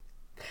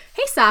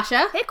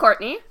Sasha. Hey,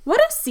 Courtney. What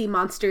do sea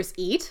monsters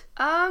eat?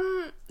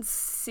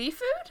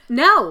 Seafood?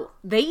 No,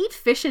 they eat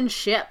fish and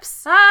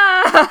chips.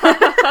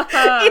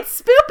 Ah!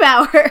 It's Spoop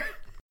Hour.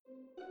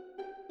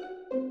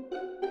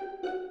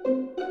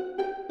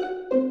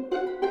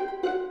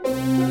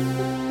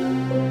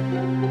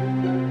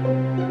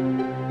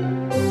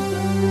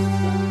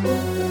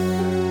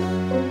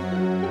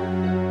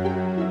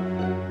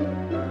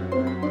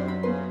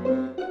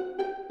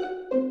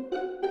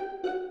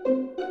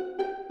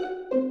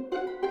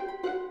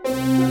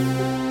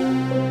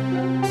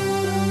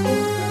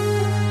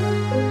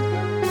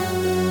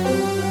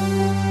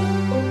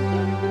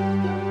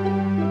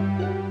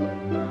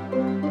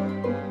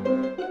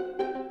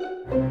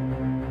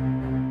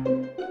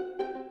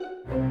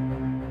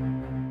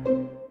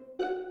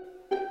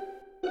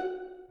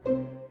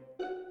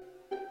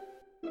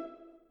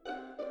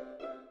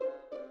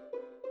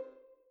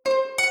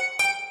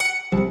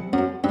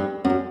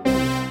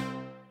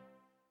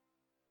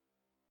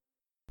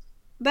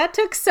 That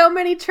took so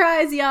many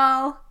tries,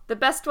 y'all. The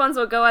best ones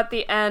will go at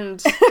the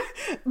end.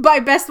 By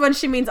best one,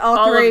 she means all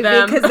All three of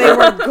them. because they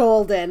were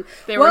golden.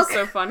 They were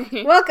so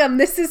funny. Welcome,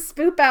 this is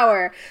Spoop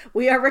Hour.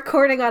 We are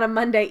recording on a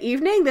Monday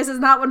evening. This is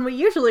not when we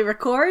usually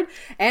record,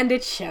 and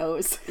it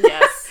shows.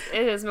 Yes,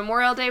 it is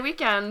Memorial Day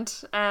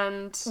weekend,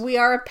 and We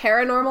are a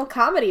paranormal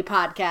comedy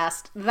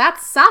podcast.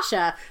 That's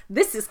Sasha.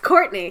 This is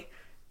Courtney.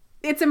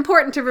 It's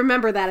important to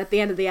remember that at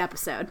the end of the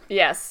episode.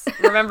 yes,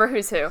 remember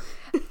who's who.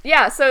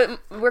 Yeah, so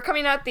we're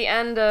coming out at the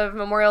end of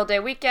Memorial Day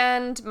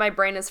weekend. My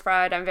brain is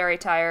fried. I'm very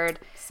tired.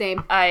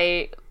 Same.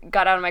 I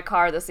got out of my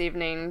car this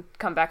evening,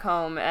 come back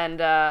home,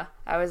 and I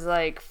was,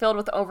 filled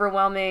with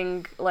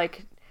overwhelming,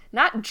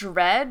 not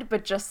dread,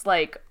 but just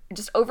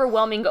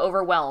overwhelming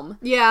overwhelm.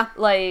 Yeah.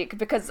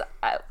 Because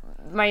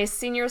my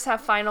seniors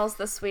have finals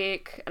this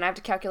week, and I have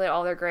to calculate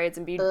all their grades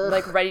and be,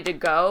 ready to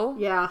go.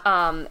 Yeah.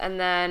 And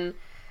then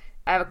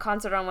I have a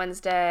concert on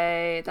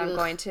Wednesday that I'm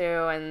going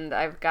to, and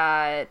I've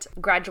got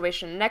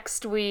graduation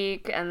next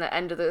week, and the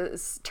end of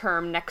this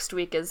term next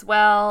week as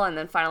well, and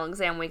then final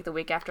exam week the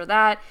week after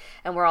that,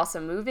 and we're also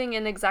moving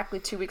in exactly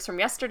 2 weeks from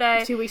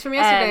yesterday. 2 weeks from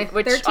yesterday. And,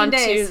 which 13 on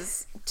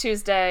days.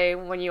 Tuesday,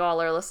 when you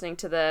all are listening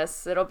to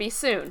this, it'll be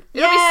soon.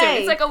 Yay! It'll be soon.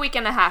 It's like a week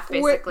and a half,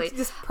 basically.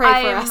 Just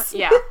pray for us.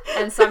 Yeah,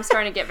 and so I'm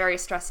starting to get very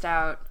stressed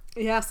out.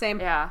 Yeah, same.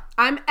 Yeah.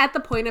 I'm at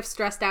the point of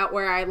stressed out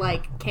where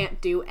I,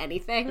 can't do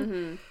anything.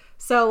 Mm-hmm.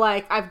 So,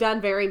 I've done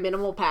very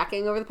minimal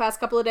packing over the past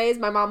couple of days.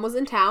 My mom was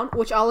in town,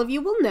 which all of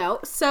you will know.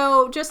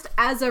 So, just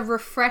as a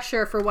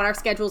refresher for what our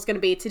schedule is going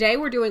to be, today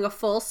we're doing a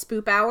full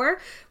Spoop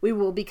Hour. We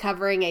will be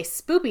covering a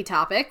spoopy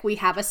topic. We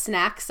have a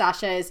snack.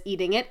 Sasha is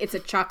eating it. It's a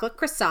chocolate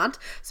croissant.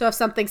 So, if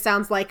something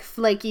sounds like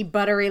flaky,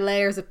 buttery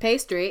layers of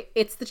pastry,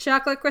 it's the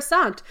chocolate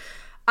croissant.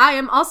 I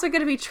am also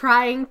going to be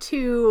trying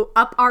to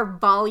up our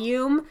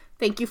volume.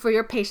 Thank you for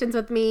your patience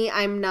with me.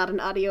 I'm not an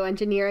audio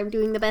engineer. I'm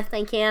doing the best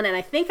I can, and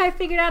I think I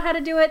figured out how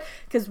to do it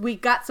because we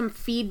got some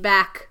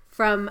feedback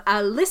from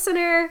a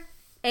listener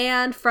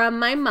and from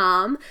my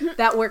mom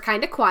that we're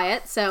kind of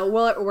quiet, so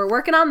we're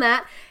working on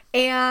that.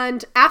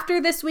 And after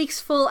this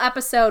week's full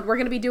episode, we're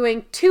going to be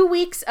doing 2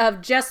 weeks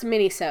of just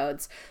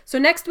minisodes. So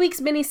next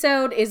week's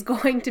minisode is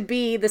going to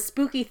be the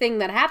spooky thing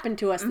that happened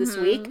to us this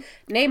week.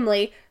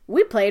 Namely,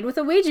 we played with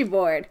a Ouija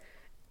board.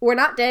 We're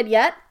not dead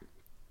yet.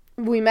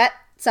 We met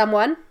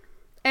someone.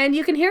 And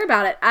you can hear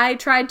about it. I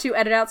tried to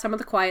edit out some of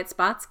the quiet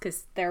spots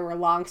because there were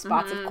long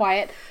spots of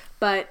quiet,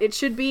 but it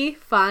should be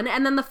fun.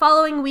 And then the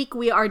following week,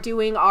 we are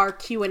doing our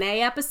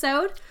Q&A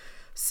episode.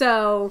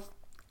 So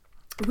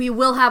we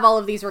will have all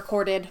of these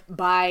recorded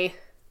by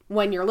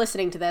when you're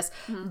listening to this.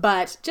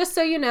 But just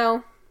so you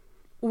know,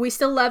 we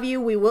still love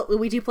you.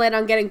 We do plan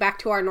on getting back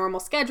to our normal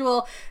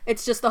schedule.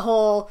 It's just the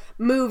whole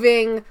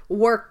moving,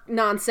 work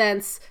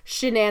nonsense,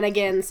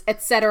 shenanigans,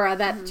 etc.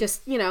 that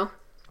just,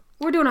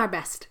 we're doing our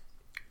best.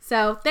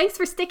 So thanks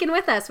for sticking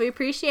with us. We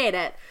appreciate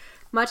it.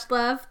 Much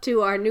love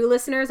to our new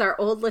listeners, our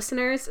old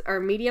listeners, our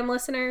medium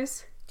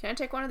listeners. Can I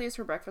take one of these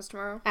for breakfast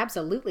tomorrow?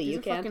 Absolutely, These you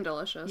are can. fucking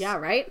delicious. Yeah,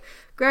 right?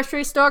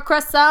 Grocery store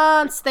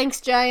croissants.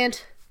 Thanks,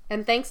 Giant.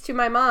 And thanks to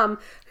my mom,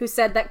 who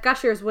said that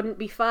Gushers wouldn't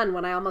be fun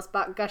when I almost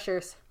bought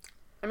Gushers.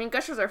 I mean,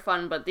 Gushers are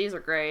fun, but these are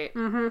great.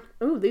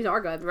 Mm-hmm. Ooh, these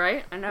are good.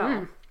 Right? I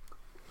know.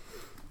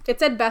 It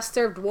said best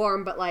served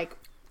warm, but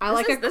I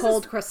like a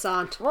cold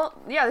croissant.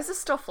 Well, yeah, this is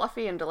still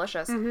fluffy and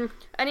delicious.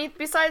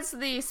 Besides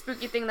the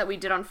spooky thing that we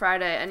did on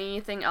Friday,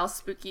 anything else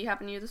spooky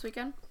happened to you this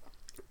weekend?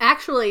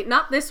 Actually,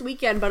 not this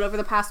weekend, but over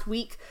the past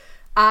week,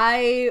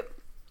 I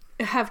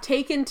have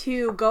taken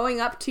to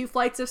going up 2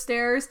 flights of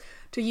stairs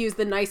to use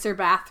the nicer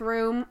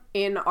bathroom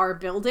in our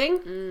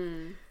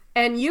building.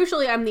 And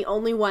usually I'm the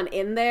only one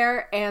in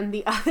there, and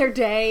the other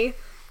day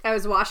I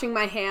was washing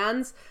my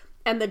hands,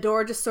 and the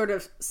door just sort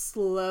of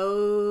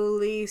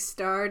slowly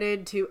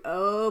started to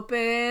open,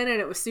 and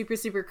it was super,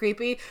 super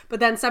creepy. But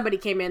then somebody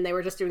came in. They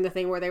were just doing the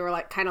thing where they were,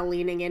 kind of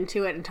leaning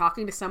into it and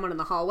talking to someone in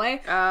the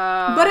hallway.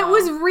 But it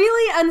was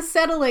really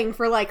unsettling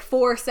for,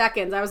 4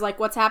 seconds. I was like,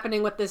 what's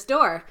happening with this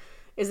door?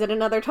 Is it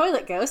another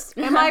toilet ghost?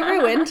 Am I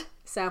ruined?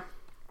 So.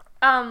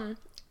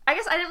 I I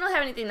guess I didn't really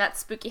have anything that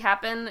spooky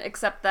happen,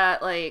 except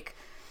that, like,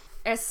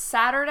 a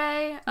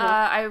Saturday,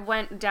 I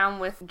went down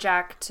with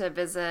Jack to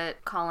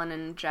visit Colin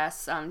and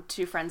Jess,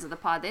 2 friends of the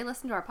pod. They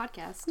listen to our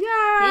podcast.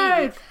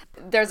 Yay!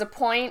 There's a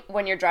point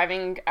when you're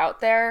driving out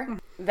there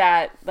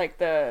that, like,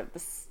 the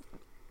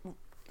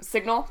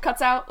signal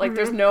cuts out. Like,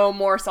 there's no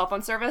more cell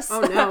phone service. Oh,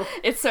 no.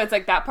 It's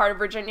like that part of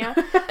Virginia.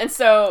 And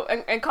so,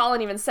 and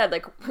Colin even said,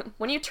 like,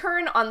 when you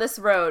turn on this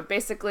road,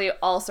 basically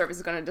all service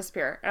is going to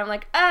disappear. And I'm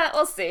like,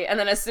 we'll see. And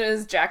then as soon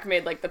as Jack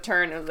made, like, the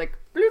turn, it was like,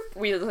 bloop,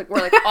 we're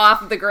like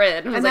off the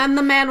grid. And then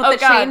the man with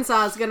the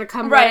chainsaw is going to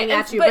come running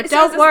at you. But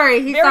don't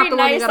worry, he's not the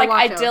one you gotta watch out.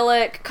 Very nice, like,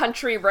 idyllic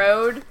country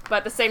road, but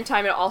at the same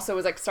time, it also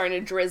was, like, starting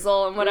to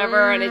drizzle and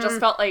whatever, and it just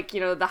felt like,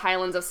 you know, the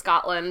Highlands of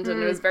Scotland,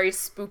 and it was very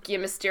spooky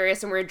and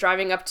mysterious, and we were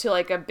driving up to,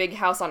 like, a big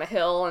house on a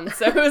hill, and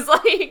so it was,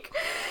 like,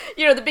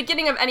 you know, the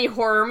beginning of any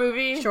horror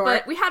movie. Sure.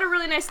 But we had a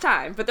really nice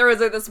time. But there was,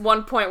 like, this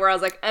one point where I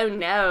was like, oh,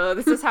 no,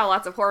 this is how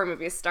lots of horror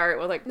movies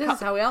start, with, like, this is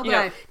how we all die.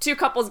 You know, 2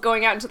 couples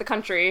going out into the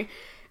country.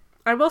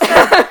 I will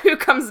say, who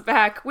comes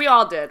back? We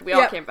all did. We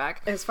all came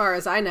back. As far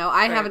as I know,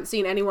 I haven't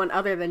seen anyone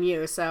other than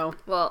you. So,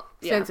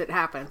 since it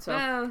happened,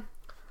 so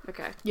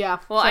okay, yeah.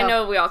 Well, I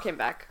know we all came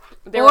back.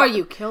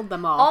 You killed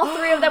them all. All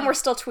 3 of them were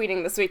still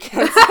tweeting this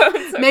weekend. So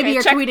it's okay. Maybe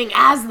you're tweeting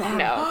as them.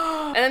 No.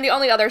 And then the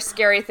only other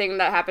scary thing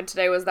that happened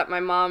today was that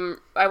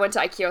I went to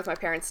IKEA with my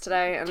parents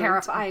today. And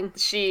terrifying.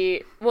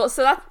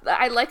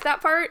 I like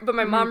that part, but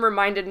my mom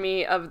reminded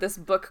me of this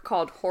book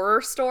called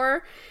Horror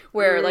Store,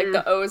 where like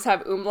the O's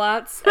have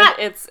umlauts, and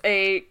it's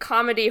a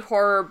comedy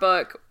horror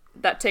book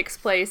that takes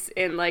place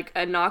in like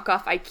a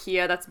knockoff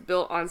IKEA that's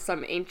built on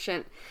some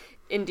ancient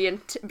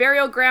Indian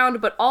burial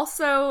ground, but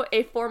also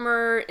a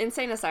former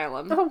insane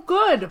asylum. Oh,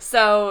 good.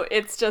 So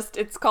it's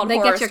called they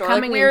Horror get your Store.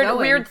 coming Like, and going.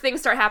 weird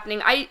things start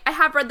happening. I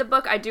have read the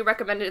book. I do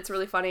recommend it. It's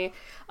really funny.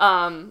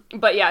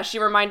 But yeah, she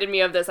reminded me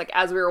of this like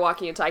as we were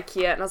walking into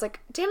IKEA, and I was like,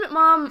 "Damn it,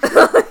 Mom!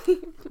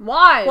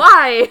 Why?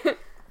 Why?"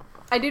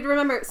 I did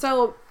remember.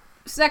 So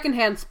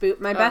secondhand spook.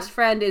 My best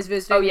friend is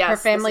visiting her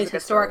family's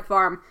historic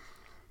farm.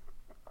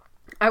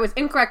 I was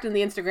incorrect in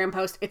the Instagram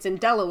post. It's in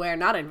Delaware,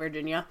 not in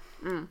Virginia.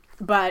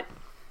 But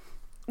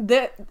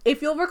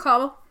if you'll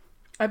recall,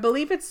 I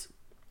think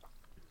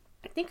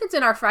it's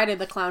in our Friday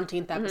the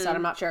 13th episode,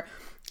 I'm not sure.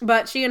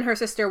 But she and her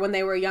sister, when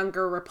they were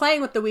younger, were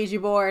playing with the Ouija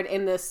board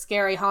in this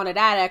scary haunted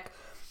attic,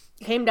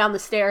 came down the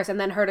stairs, and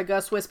then heard a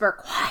ghost whisper,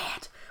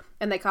 "Quiet!"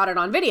 And they caught it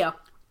on video.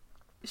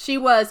 She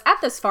was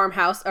at this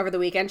farmhouse over the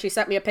weekend. She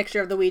sent me a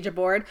picture of the Ouija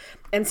board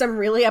and some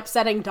really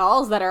upsetting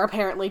dolls that are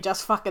apparently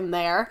just fucking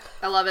there.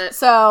 I love it.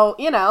 So,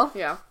 you know,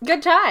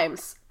 good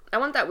times. I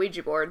want that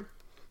Ouija board.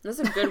 This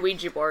is a good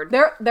Ouija board.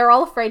 They're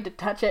all afraid to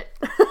touch it.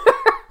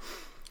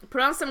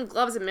 Put on some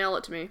gloves and mail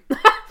it to me.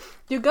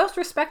 Do ghosts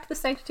respect the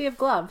sanctity of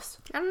gloves?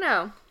 I don't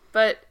know,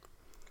 but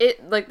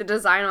it like the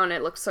design on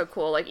it looks so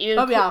cool. Like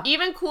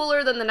even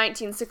cooler than the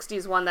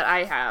 1960s one that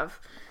I have.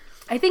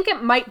 I think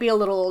it might be a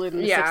little older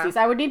than the 60s.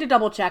 I would need to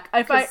double check.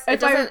 It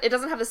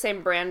doesn't have the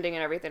same branding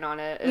and everything on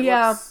it. It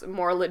looks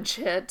more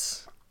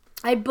legit.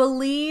 I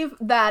believe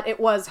that it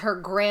was her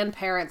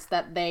grandparents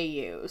that they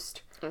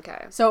used.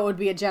 Okay. So it would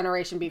be a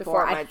generation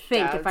before I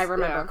think, if I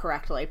remember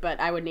correctly. But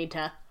I would need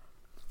to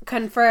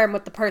confirm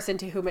with the person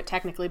to whom it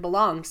technically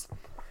belongs.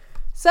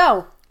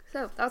 So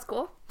that was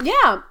cool.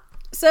 Yeah.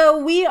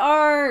 So we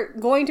are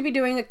going to be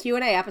doing a Q&A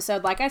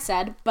episode, like I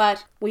said,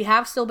 but we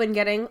have still been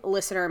getting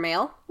listener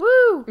mail.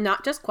 Woo!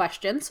 Not just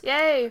questions.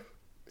 Yay!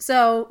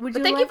 So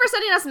thank you for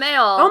sending us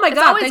mail. Oh my God,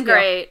 it's always thank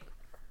great.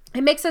 You.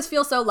 It makes us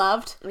feel so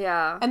loved.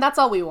 Yeah. And that's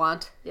all we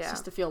want. Yeah.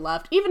 Just to feel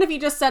loved. Even if you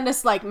just send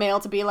us like mail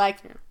to be like,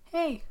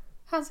 hey,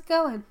 how's it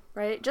going?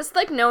 Right? Just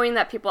like knowing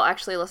that people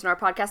actually listen to our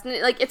podcast.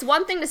 And like it's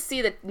one thing to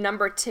see the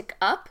number tick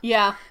up.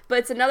 Yeah. But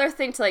it's another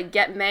thing to like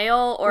get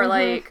mail or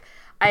like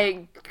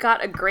I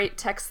got a great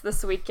text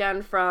this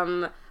weekend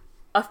from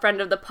a friend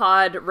of the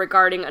pod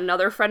regarding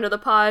another friend of the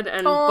pod,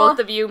 and both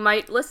of you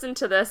might listen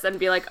to this and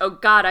be like, oh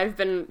God, I've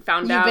been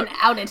found out. You've been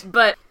outed.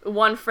 But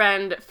one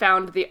friend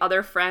found the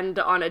other friend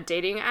on a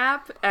dating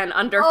app, and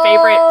under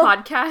favorite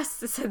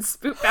podcasts, it said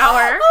Spoop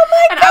Hour. Oh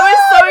my God! And I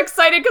was so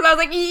excited because I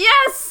was like,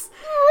 yes!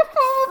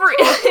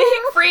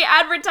 Free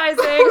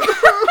advertising.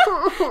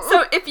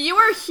 So if you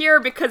are here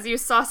because you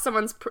saw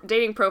someone's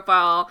dating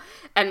profile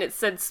and it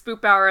said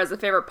Spoop Hour as a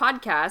favorite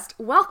podcast,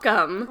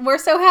 welcome. We're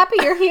so happy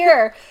you're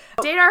here.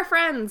 Date our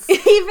friends.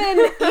 Even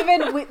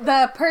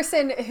the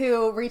person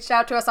who reached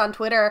out to us on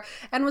Twitter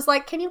and was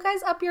like, can you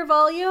guys up your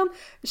volume?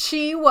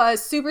 She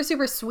was super,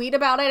 super sweet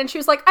about it. And she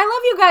was like, I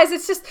love you guys.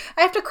 It's just,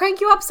 I have to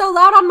crank you up so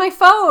loud on my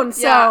phone.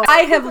 So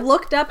I have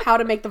looked up how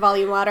to make the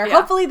volume louder. Yeah.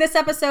 Hopefully this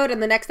episode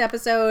and the next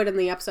episode and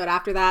the episode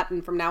after that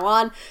and from now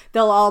on,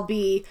 they'll all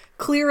be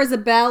clear as a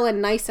bell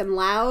and nice and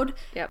loud.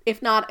 Yep.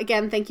 If not,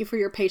 again, thank you for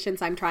your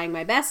patience. I'm trying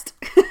my best.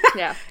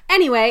 Yeah.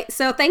 Anyway,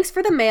 so thanks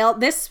for the mail.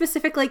 This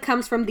specifically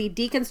comes from the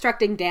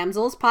Deconstructing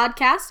Damsels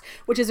podcast,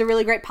 which is a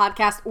really great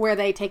podcast where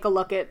they take a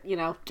look at, you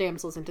know,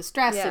 damsels in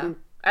distress. Yeah. And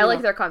I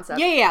like their concept.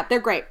 Yeah,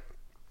 they're great.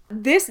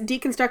 This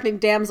Deconstructing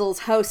Damsels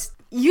host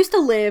used to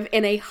live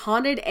in a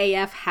haunted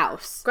AF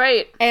house.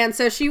 Great. And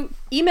so she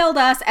emailed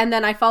us, and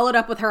then I followed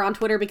up with her on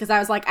Twitter because I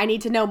was like, I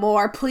need to know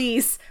more,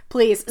 please,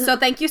 please. So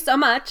thank you so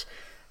much.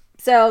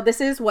 So this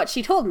is what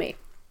she told me.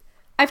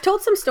 I've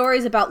told some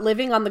stories about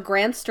living on the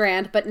Grand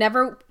Strand, but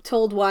never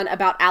told one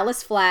about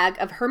Alice Flagg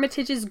of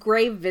Hermitage's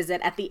grave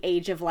visit at the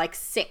age of like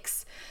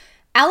 6.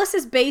 Alice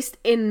is based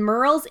in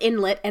Murrells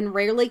Inlet and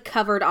rarely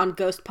covered on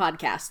ghost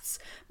podcasts.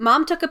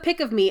 Mom took a pic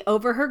of me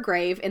over her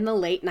grave in the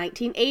late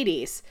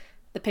 1980s.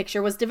 The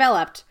picture was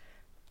developed.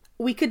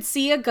 We could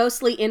see a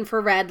ghostly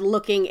infrared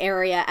looking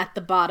area at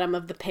the bottom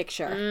of the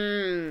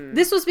picture.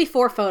 This was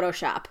before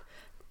Photoshop.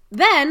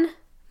 Then,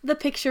 the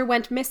picture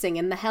went missing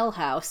in the Hell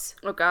House.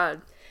 Oh,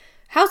 God.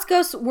 House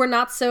ghosts were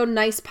not so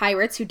nice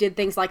pirates who did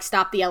things like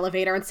stop the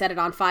elevator and set it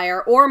on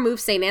fire or move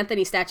St.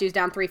 Anthony statues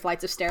down 3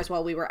 flights of stairs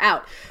while we were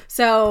out.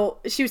 So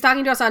she was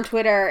talking to us on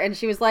Twitter and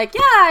she was like,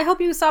 yeah, I hope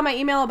you saw my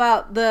email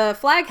about the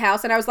Flagg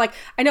House. And I was like,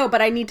 I know,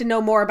 but I need to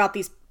know more about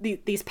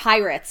these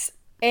pirates.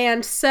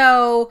 And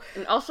so...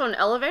 And also an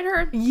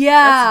elevator?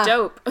 Yeah. That's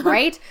dope.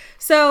 Right?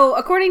 So,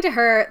 according to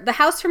her, the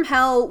house from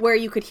hell where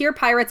you could hear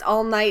pirates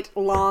all night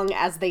long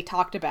as they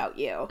talked about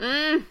you.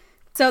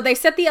 So they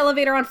set the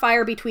elevator on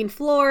fire between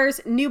floors,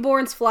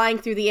 newborns flying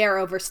through the air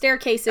over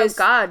staircases. Oh,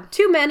 God.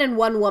 2 men and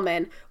 1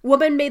 woman.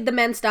 Woman made the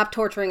men stop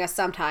torturing us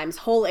sometimes.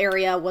 Whole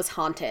area was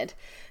haunted.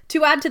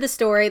 To add to the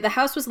story, the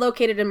house was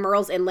located in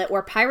Murrells Inlet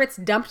where pirates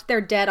dumped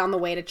their dead on the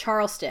way to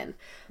Charleston.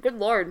 Good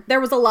Lord. There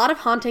was a lot of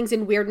hauntings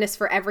and weirdness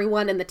for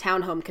everyone in the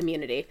townhome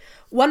community.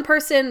 One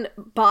person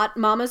bought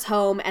Mama's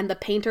home and the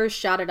painters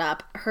shot it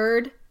up.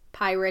 Heard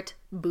pirate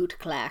boot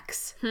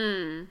clacks.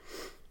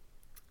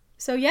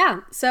 So yeah.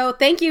 So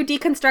thank you,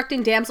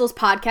 Deconstructing Damsels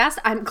podcast.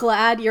 I'm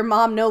glad your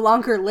mom no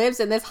longer lives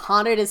in this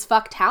haunted as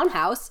fuck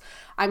townhouse.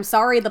 I'm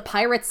sorry the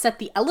pirates set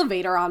the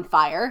elevator on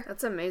fire.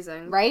 That's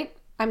amazing. Right?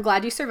 I'm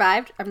glad you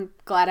survived. I'm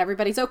glad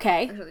everybody's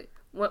okay. Actually,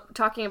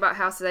 talking about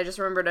houses, I just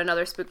remembered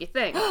another spooky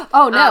thing.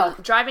 Oh, no.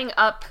 Driving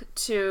up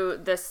to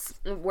this,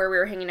 where we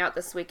were hanging out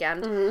this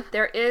weekend,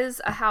 there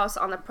is a house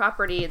on the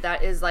property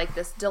that is like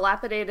this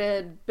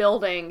dilapidated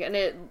building, and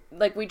it,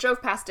 like, we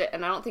drove past it,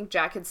 and I don't think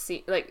Jack had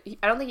seen, like,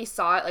 I don't think he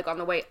saw it, like, on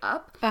the way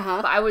up,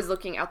 but I was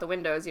looking out the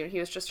windows, you know, he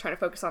was just trying to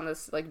focus on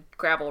this, like,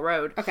 gravel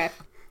road. Okay.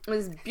 It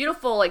was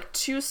beautiful, like,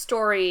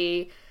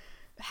 2-story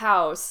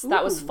house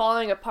that was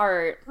falling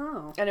apart,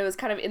 and it was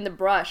kind of in the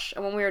brush,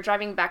 and when we were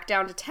driving back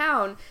down to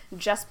town,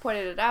 Jess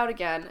pointed it out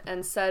again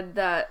and said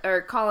that,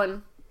 or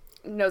Colin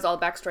knows all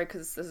the backstory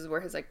because this is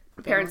where his, like,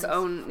 parents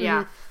own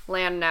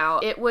land now.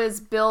 It was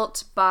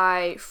built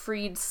by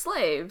freed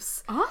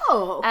slaves.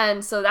 Oh.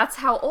 And so that's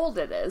how old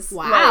it is.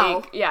 Wow.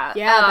 Like, yeah.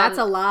 Yeah, that's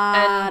a lot.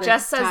 And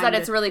Jess says that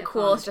it's really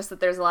cool, it's just that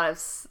there's a lot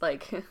of,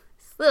 like...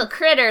 little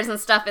critters and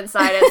stuff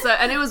inside it. So,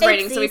 and it was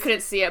raining, so we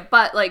couldn't see it.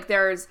 But, like,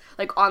 there's,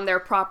 like, on their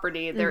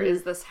property, there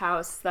is this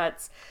house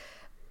that's,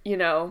 you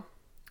know,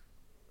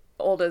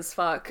 old as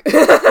fuck.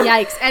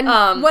 Yikes.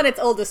 And when it's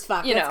old as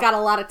fuck, it's got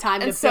a lot of time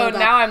to build up. And so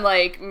now I'm,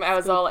 like, I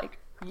was all, like,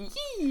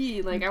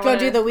 yee! Like, I Go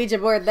do the Ouija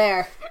board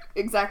there.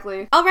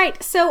 Exactly. All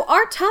right, so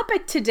our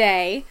topic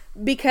today,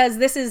 because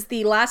this is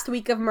the last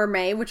week of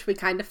Mermay, which we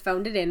kind of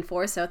phoned it in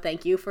for, so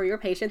thank you for your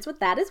patience with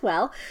that as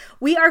well.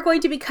 We are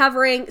going to be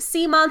covering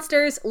sea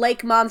monsters,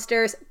 lake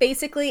monsters,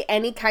 basically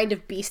any kind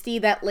of beastie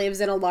that lives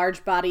in a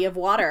large body of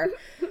water.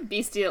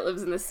 Beastie that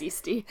lives in the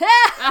seastie.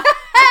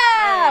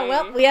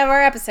 Well, we have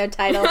our episode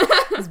title.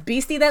 It's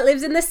Beastie That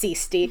Lives in the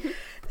Seastie.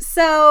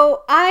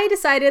 So I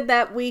decided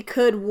that we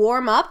could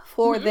warm up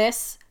for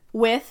this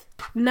with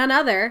none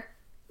other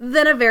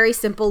than a very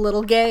simple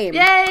little game.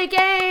 Yay,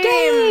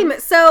 game!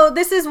 So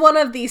this is one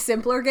of the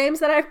simpler games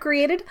that I've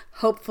created.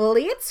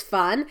 Hopefully it's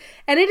fun.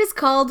 And it is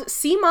called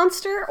Sea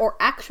Monster or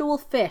Actual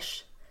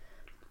Fish.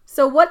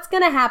 So what's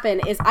going to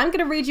happen is I'm going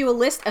to read you a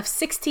list of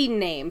 16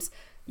 names.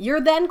 You're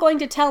then going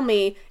to tell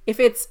me if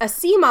it's a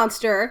sea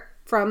monster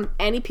from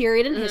any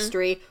period in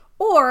history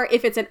or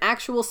if it's an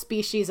actual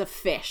species of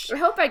fish. I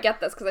hope I get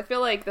this, because I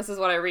feel like this is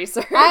what I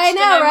researched. I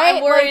know, and right?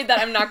 I'm worried that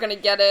I'm not going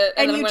to get it.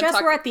 And you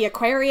just were at the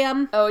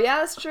aquarium. Oh, yeah,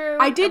 that's true.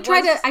 I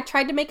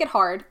tried to make it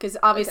hard, because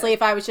obviously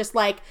if I was just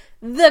like,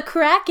 the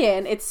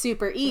Kraken, it's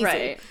super easy.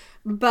 Right.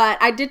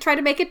 But I did try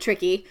to make it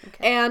tricky,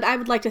 and I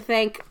would like to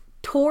thank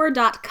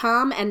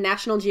Tor.com and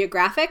National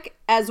Geographic,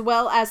 as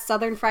well as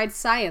Southern Fried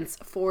Science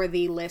for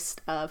the list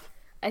of...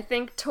 I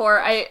think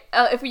Tor,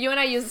 if you and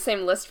I use the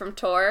same list from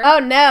Tor. Oh,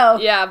 no.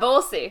 Yeah, but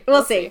we'll see.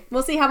 We'll see.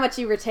 We'll see how much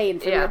you retain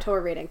from your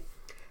Tor reading.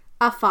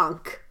 A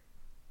funk.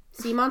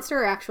 Sea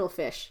monster or actual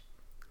fish?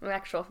 An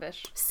actual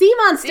fish. Sea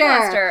monster! Sea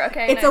monster,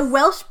 okay, It's a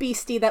Welsh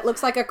beastie that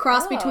looks like a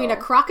cross between a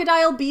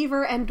crocodile,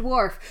 beaver, and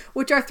dwarf,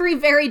 which are 3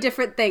 very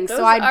different things. Those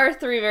are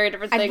 3 very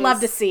different things. I'd love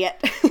to see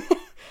it.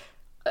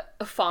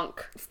 A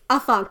funk. A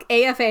funk.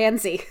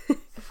 A-F-A-N-C.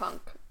 A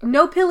funk.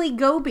 No pilly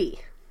goby.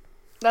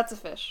 That's a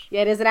fish.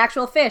 Yeah, it is an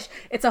actual fish.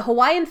 It's a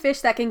Hawaiian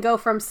fish that can go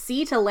from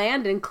sea to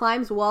land and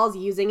climbs walls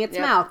using its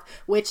mouth.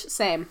 Which,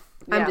 same.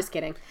 I'm just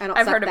kidding.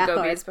 I've heard of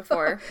gobies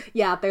before.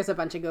 Yeah, there's a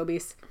bunch of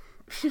gobies.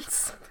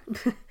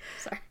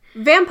 Sorry.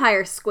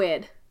 Vampire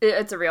squid.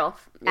 It's a real...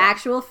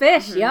 Actual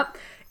fish, yep.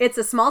 It's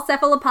a small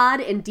cephalopod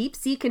in deep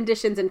sea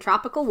conditions in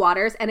tropical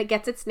waters, and it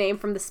gets its name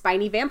from the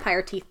spiny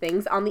vampire teeth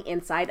things on the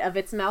inside of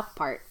its mouth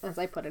part, as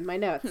I put in my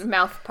notes.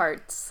 Mouth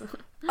parts.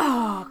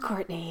 Oh,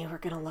 Courtney, we're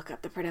going to look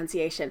up the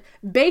pronunciation.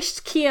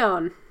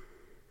 Beishtkyon.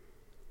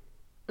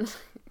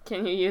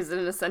 Can you use it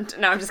in a sentence?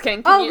 No, I'm just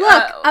kidding. Oh,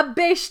 look, a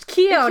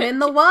Beishtkyon in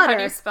the water. How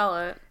do you spell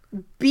it?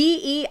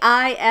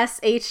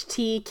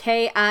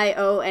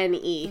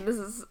 Beishtkione. This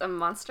is a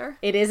monster?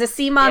 It is a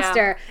sea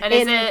monster. Yeah. And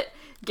is it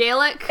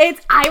Gaelic?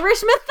 It's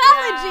Irish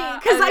mythology,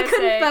 because I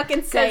couldn't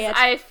fucking say it.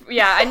 I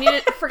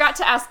forgot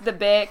to ask the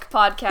Bake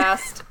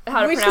podcast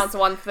how to pronounce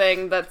one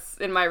thing that's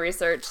in my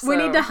research. So. We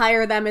need to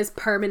hire them as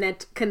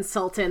permanent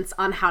consultants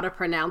on how to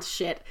pronounce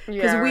shit,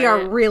 because Yeah, we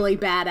are really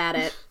bad at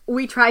it.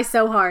 We try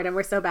so hard, and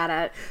we're so bad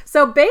at it.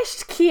 So,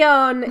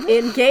 Beishtkyon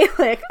in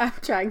Gaelic, I'm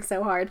trying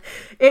so hard,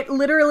 it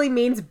literally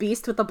means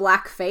beast with a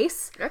black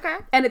face. Okay.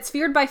 And it's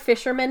feared by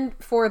fishermen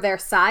for their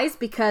size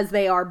because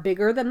they are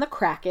bigger than the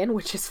kraken,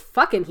 which is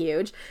fucking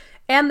huge,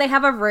 and they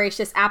have a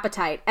voracious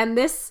appetite. And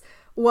this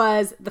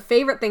was the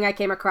favorite thing I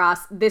came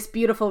across, this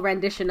beautiful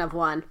rendition of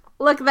one.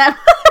 Look at that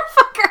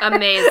motherfucker.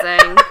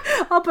 Amazing.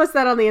 I'll post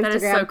that on the Instagram. That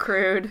is so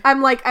crude.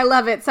 I'm like, I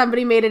love it.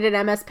 Somebody made it in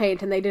MS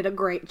Paint and they did a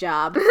great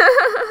job.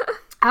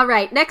 All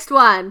right, next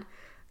one.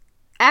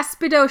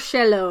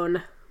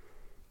 Aspidoshelone.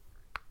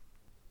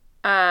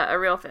 A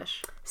real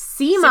fish.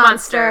 Sea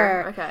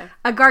monster. Okay.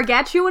 A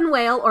gargantuan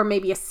whale or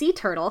maybe a sea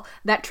turtle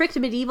that tricked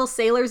medieval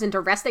sailors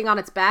into resting on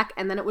its back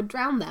and then it would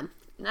drown them.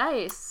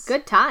 Nice.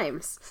 Good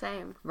times.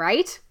 Same.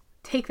 Right?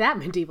 Take that,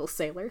 medieval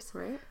sailors.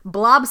 Right.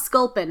 Blob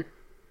sculpin.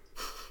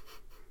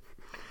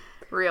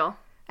 Real.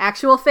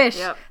 Actual fish.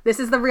 Yep.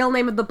 This is the real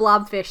name of the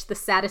blobfish, the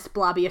saddest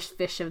blobbyish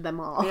fish of them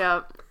all.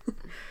 Yep.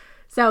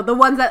 So the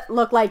ones that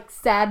look like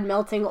sad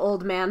melting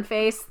old man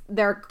face,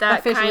 they're That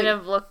officially... kind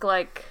of look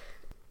like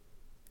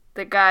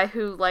the guy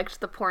who liked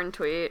the porn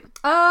tweet.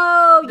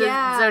 Oh, The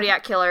yeah.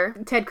 Zodiac Killer.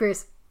 Ted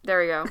Cruz. There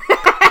we go.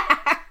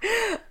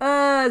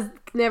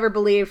 Never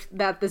believed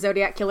that the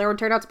Zodiac Killer would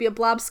turn out to be a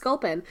blob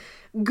sculpin.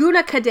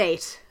 Guna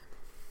Kadate.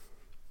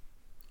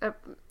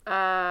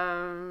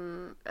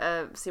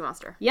 A sea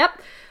monster. Yep.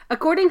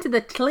 According to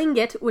the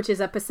Tlingit, which is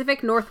a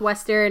Pacific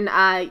Northwestern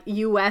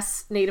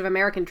U.S. Native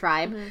American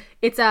tribe,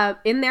 it's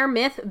in their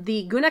myth,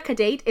 the Guna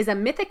Kadate is a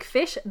mythic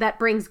fish that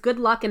brings good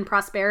luck and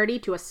prosperity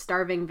to a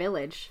starving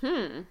village.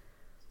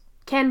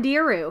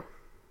 Kandiru.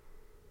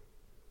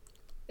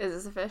 Is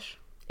this a fish?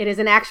 It is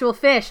an actual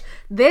fish.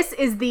 This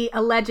is the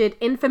alleged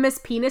infamous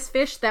penis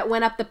fish that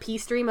went up the pee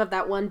stream of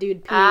that one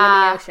dude peeing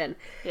in the ocean.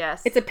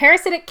 Yes. It's a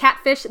parasitic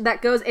catfish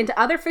that goes into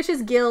other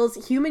fish's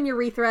gills, human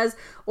urethras,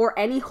 or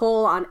any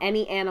hole on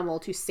any animal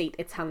to sate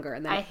its hunger,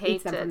 and then it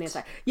eats them from the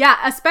inside. Yeah,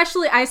 I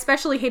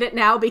especially hate it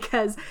now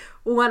because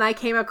when I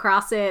came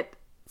across its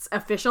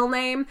official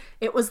name,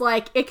 it was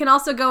like, it can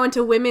also go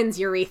into women's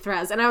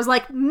urethras, and I was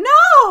like,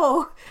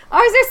 no!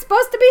 Ours are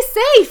supposed to be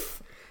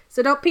safe!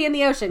 So don't pee in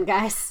the ocean,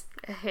 guys.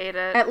 I hate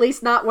it. At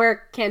least not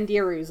where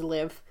kandiroos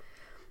live.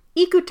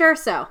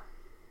 Ikuturso.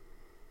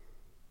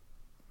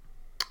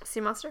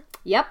 Sea monster?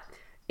 Yep.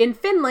 In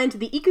Finland,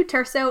 the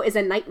Ikuturso is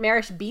a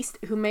nightmarish beast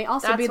who may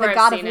also be the where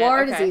god I've of seen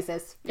war it. Okay.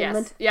 diseases.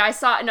 Finland.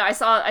 Yes. Yeah,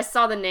 I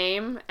saw the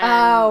name. And,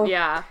 Oh.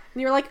 Yeah.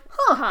 And you're like,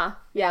 huh. Huh.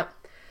 Yeah.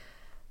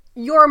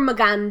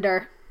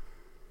 Jormungandr.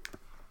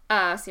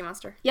 Sea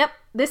monster. Yep.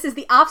 This is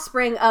the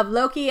offspring of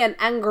Loki and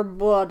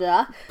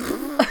Angerboda.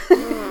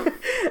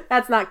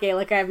 That's not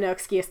Gaelic, I have no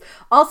excuse.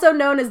 Also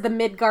known as the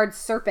Midgard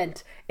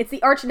serpent. It's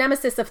the arch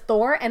nemesis of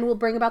Thor and will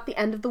bring about the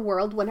end of the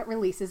world when it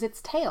releases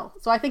its tail.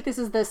 So I think this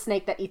is the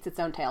snake that eats its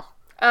own tail.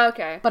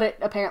 Okay. But it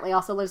apparently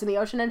also lives in the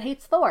ocean and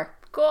hates Thor.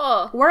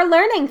 Cool. We're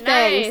learning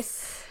things.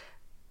 Nice.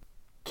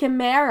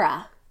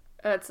 Chimera.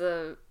 It's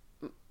a...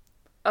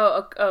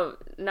 Oh,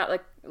 not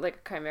like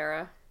a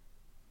chimera.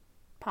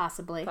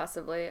 Possibly.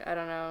 Possibly. I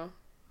don't know.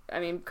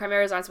 I mean,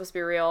 chimeras aren't supposed to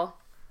be real.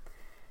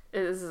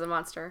 This is a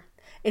monster.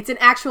 It's an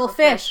actual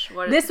fish.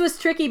 What This was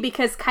tricky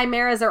because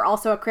chimeras are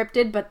also a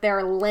cryptid, but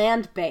they're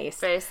land-based.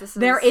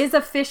 There is is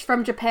a fish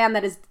from Japan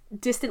that is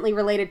distantly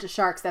related to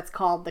sharks that's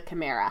called the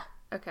chimera.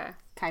 Okay.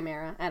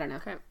 Chimera. I don't know.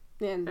 Okay.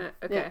 Okay.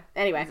 Okay.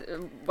 Anyway. Is it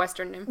a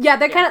Western name? Yeah,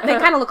 they kind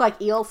of look like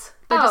eels.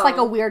 They're just like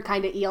a Oh. weird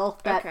kind of eel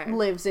that Okay.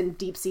 lives in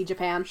deep sea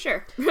Japan.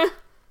 Sure.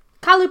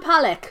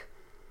 Kalupalik.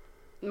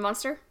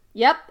 Monster?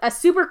 Yep, a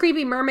super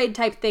creepy mermaid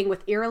type thing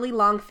with eerily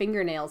long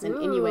fingernails in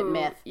Inuit Ooh,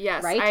 myth.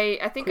 Yes. Right?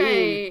 I think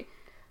Queen.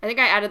 I think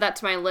I added that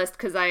to my list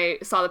because I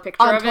saw the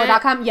picture On of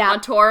Tor.com? it Yeah.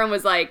 on Tor and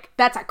was like,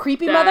 That's a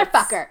creepy That's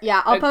motherfucker.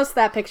 Yeah, I'll a- post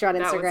that picture on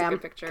that was a Instagram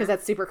good picture. because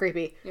that's super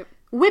creepy. Yep.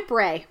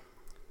 Whipray.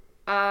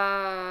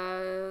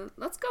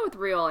 Let's go with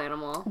real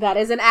animal. That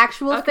is an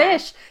actual Okay.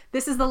 fish.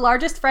 This is the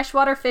largest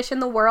freshwater fish in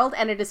the world,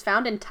 and it is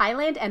found in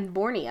Thailand and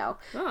Borneo.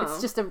 Oh.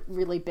 It's just a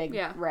really big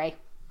Yeah. ray.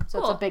 So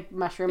Cool. it's a big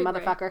mushroom Big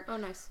motherfucker. ray. Oh,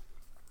 nice.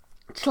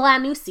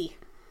 Tlanusi.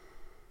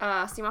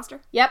 Sea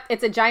monster? Yep,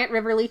 it's a giant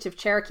river leech of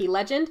Cherokee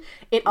legend.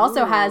 It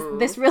also has Ooh.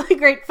 this really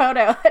great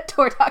photo that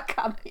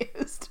Tor.com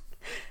used.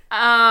 It It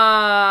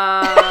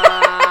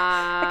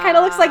kind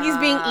of looks like he's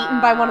being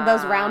eaten by one of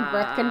those round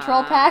birth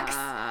control packs.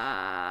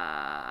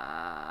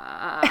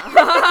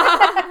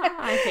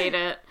 I hate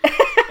it.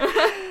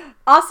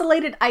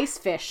 Ocellated ice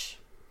fish.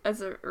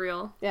 That's a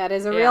real. Yeah, it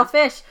is a real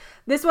fish.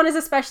 This one is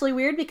especially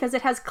weird because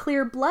it has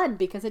clear blood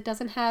because it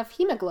doesn't have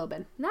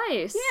hemoglobin.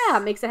 Nice. Yeah,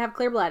 it makes it have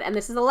clear blood. And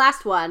this is the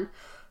last one.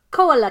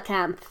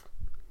 Coelacanth.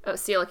 Oh,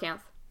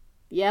 coelacanth.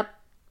 Yep.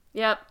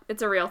 Yep,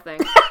 it's a real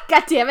thing.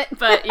 God damn it.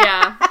 But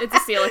yeah, it's a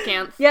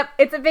coelacanth. Yep,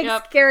 it's a big,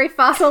 scary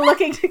fossil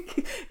looking.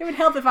 It would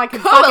help if I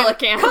could.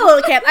 Coelacanth.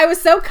 Coelacanth. I was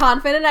so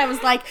confident. I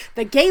was like,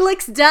 the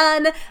Gaelics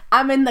done.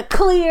 I'm in the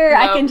clear.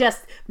 Nope. I can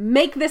just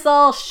make this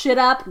all shit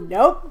up.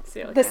 Nope.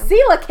 Coelacanth. The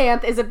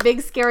coelacanth is a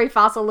big, scary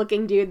fossil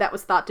looking dude that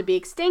was thought to be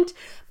extinct,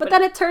 but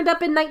then it turned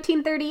up in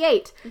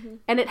 1938,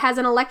 and it has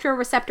an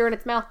electroreceptor in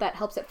its mouth that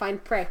helps it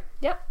find prey.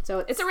 Yep. So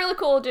it's a really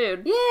cool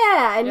dude.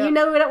 Yeah, and you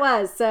know what it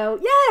was. So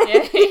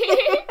yay!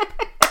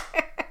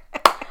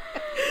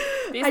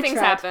 These things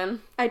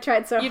happen. I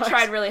tried so hard. You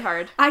tried really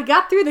hard. I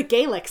got through the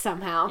Gaelic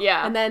somehow.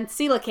 Yeah. And then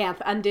coelacanth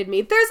undid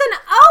me. There's an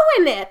O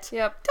in it!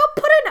 Yep. Don't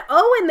put an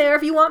O in there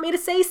if you want me to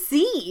say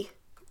C.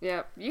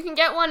 Yep. You can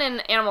get one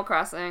in Animal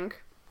Crossing.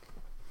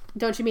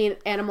 Don't you mean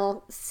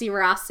Animal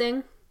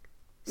Racing?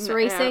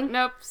 Yeah.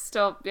 Nope.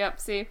 Still, yep,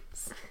 see.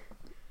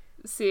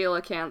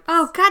 Coelacanth.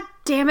 Oh, god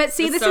damn it.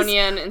 See,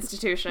 Smithsonian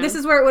Institution. This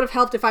is where it would have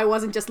helped if I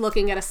wasn't just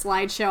looking at a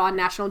slideshow on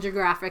National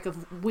Geographic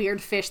of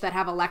weird fish that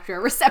have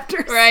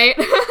electroreceptors. Right?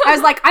 I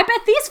was like, I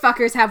bet these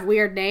fuckers have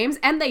weird names,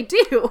 and they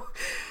do.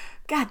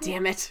 God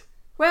damn it.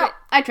 Well,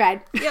 I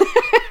tried. Yep.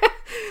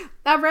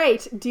 All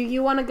right. Do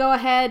you want to go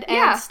ahead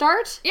and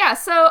start? Yeah,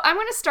 so I'm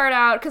going to start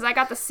out, because I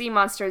got the sea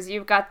monsters,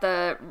 you've got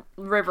the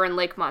river and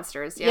lake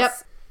monsters,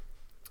 yes?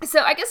 Yep. So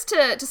I guess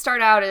to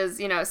start out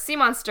is, sea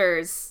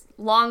monsters,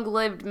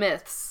 long-lived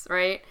myths,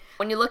 right?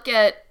 When you look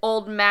at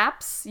old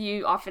maps,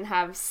 you often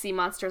have sea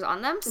monsters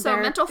on them. So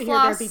Mental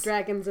Floss... There be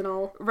dragons and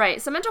all.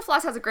 Right. So Mental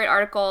Floss has a great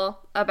article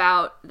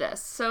about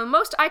this. So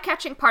most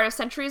eye-catching part of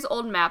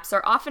centuries-old maps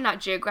are often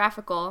not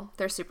geographical,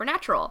 they're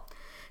supernatural.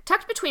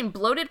 Tucked between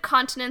bloated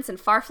continents and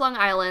far-flung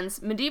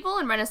islands, medieval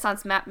and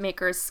Renaissance map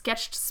makers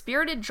sketched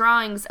spirited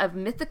drawings of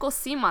mythical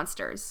sea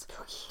monsters.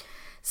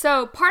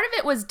 So part of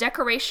it was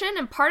decoration,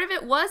 and part of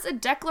it was a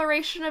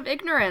declaration of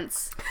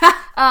ignorance.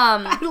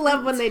 I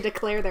love when they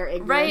declare their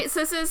ignorance. Right? So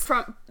this is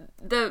from...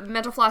 The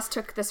Mental Floss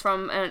took this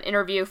from an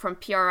interview from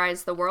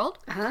PRI's The World.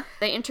 Uh-huh.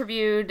 They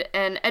interviewed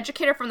an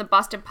educator from the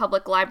Boston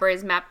Public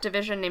Library's map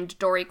division named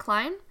Dory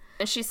Klein.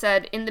 And she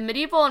said, in the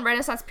medieval and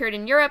Renaissance period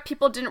in Europe,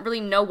 people didn't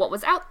really know what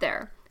was out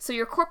there. So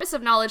your corpus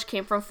of knowledge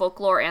came from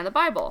folklore and the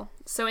Bible.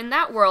 So in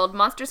that world,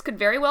 monsters could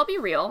very well be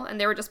real,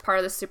 and they were just part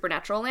of the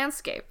supernatural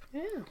landscape.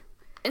 Yeah.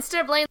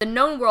 Instead of letting the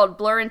known world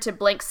blur into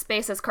blank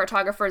space as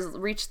cartographers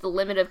reached the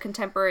limit of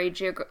contemporary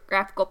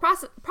geographical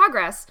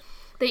progress,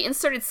 they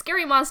inserted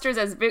scary monsters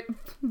as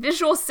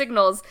visual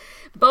signals,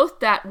 both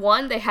that,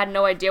 one, they had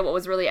no idea what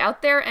was really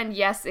out there, and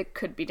yes, it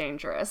could be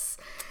dangerous.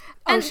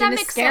 And Ocean that is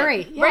makes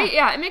scary. sense, yeah. right?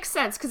 Yeah, it makes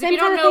sense, because if Same you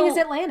don't kind of know... thing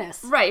as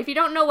Atlantis. Right, if you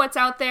don't know what's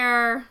out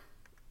there,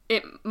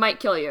 it might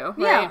kill you, right?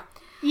 Yeah.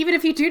 Even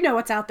if you do know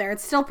what's out there,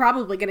 it's still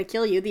probably going to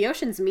kill you. The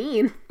ocean's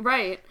mean.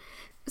 Right.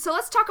 So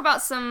let's talk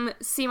about some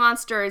sea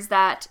monsters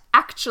that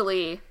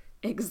actually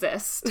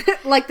exist.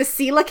 Like the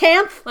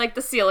coelacanth? Like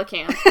the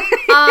coelacanth.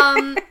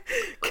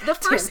 The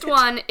first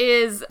one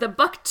is the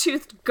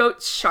buck-toothed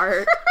goat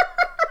shark.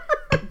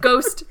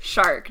 Ghost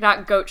shark,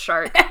 not goat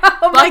shark.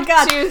 Oh my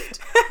god. Buck-toothed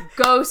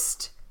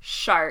ghost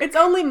shark. It's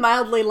only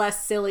mildly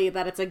less silly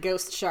that it's a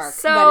ghost shark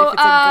so, than if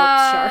it's a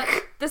goat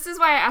shark. This is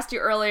why I asked you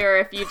earlier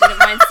if you didn't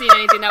mind seeing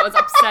anything that was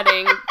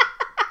upsetting.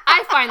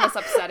 I find this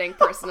upsetting,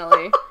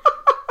 personally.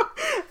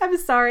 I'm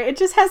sorry. It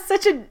just has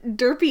such a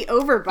derpy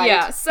overbite.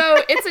 Yeah,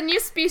 so it's a new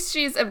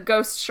species of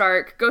ghost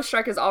shark. Ghost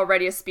shark is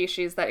already a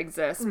species that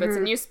exists, but it's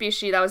a new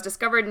species that was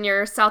discovered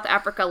near South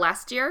Africa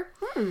last year.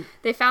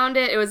 They found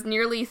it. It was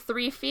nearly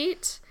 3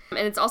 feet, and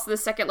it's also the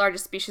second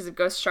largest species of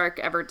ghost shark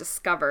ever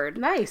discovered.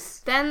 Nice.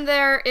 Then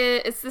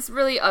it's this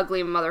really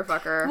ugly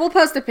motherfucker. We'll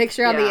post a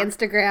picture on the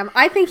Instagram.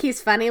 I think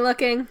he's funny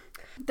looking.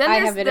 Then I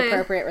have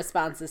inappropriate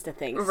responses to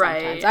things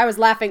Right. sometimes. I was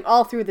laughing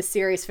all through the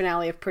series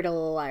finale of Pretty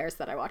Little Liars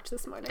that I watched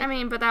this morning. I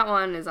mean, but that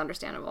one is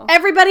understandable.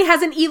 Everybody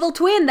has an evil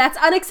twin. That's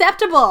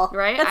unacceptable.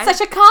 Right? That's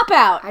such a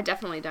cop-out. I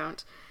definitely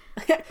don't.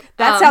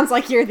 That sounds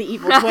like you're the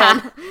evil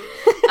twin.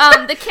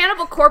 The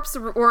cannibal corpse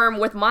worm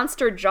with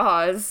monster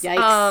jaws.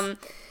 Yikes.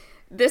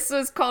 This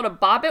was called a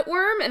bobbit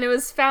worm, and it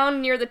was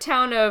found near the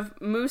town of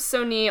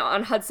Moosonee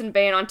on Hudson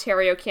Bay in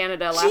Ontario,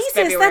 Canada last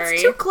February.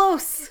 That's too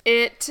close.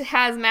 It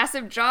has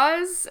massive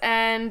jaws,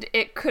 and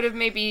it could have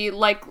maybe,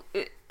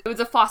 it was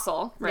a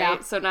fossil, right?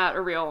 Yeah. So not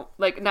a real,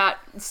 not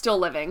still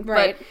living.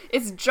 Right. But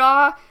its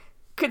jaw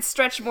could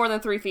stretch more than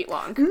 3 feet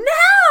long.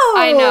 No!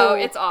 I know,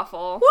 it's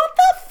awful. What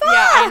the fuck?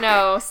 Yeah, I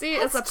know. See,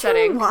 it's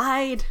upsetting. Too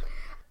wide.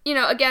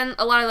 Again,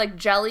 a lot of like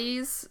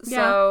jellies. Yeah.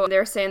 So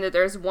they're saying that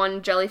there's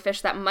one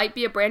jellyfish that might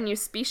be a brand new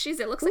species.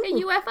 It looks like a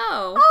UFO.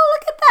 Oh,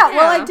 look at that. Yeah.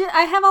 Well,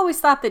 I have always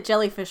thought that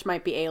jellyfish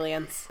might be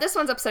aliens. This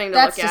one's upsetting to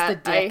That's look just at. a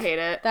dick. I hate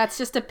it. That's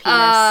just a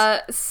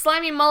penis.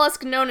 Slimy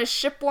mollusk known as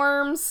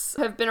shipworms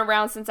have been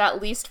around since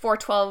at least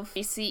 412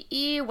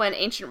 BCE, when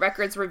ancient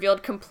records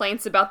revealed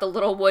complaints about the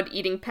little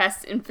wood-eating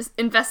pests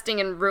investing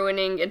and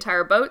ruining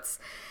entire boats.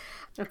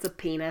 That's a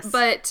penis.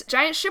 But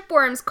giant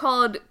shipworms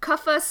called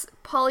Cuphus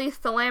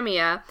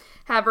polythalamia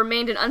have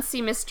remained an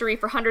unseen mystery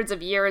for hundreds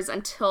of years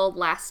until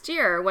last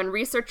year, when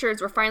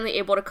researchers were finally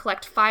able to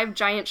collect 5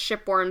 giant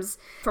shipworms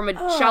from a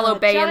shallow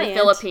bay in the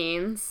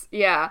Philippines.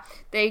 Yeah.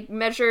 They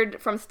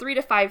measured from 3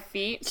 to 5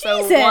 feet,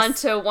 so 1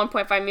 to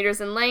 1.5 meters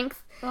in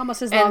length.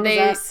 Almost as long as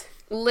us.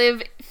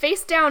 Live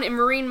face down in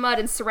marine mud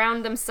and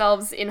surround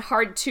themselves in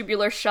hard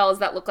tubular shells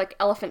that look like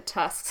elephant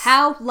tusks.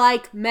 How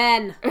like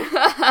men.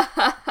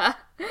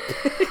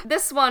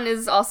 This one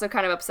is also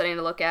kind of upsetting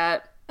to look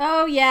at.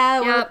 Oh, yeah.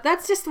 Yep. Well,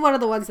 that's just one of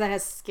the ones that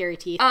has scary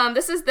teeth.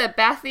 This is the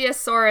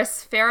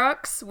Bathiosaurus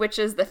ferox, which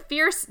is the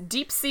fierce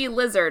deep-sea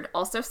lizard,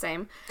 also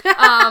same.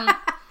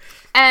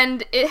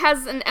 And it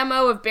has an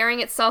MO of burying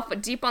itself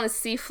deep on the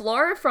sea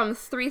floor from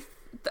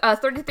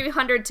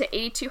 3,300 to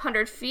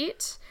 8,200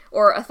 feet,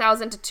 or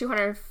 1,000 to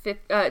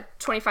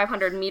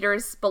 2,500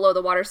 meters below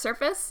the water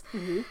surface.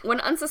 Mm-hmm.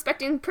 When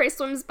unsuspecting prey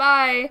swims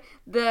by,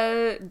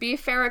 the B.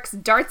 ferox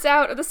darts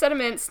out of the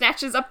sediment,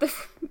 snatches up the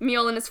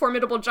meal in its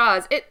formidable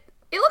jaws. It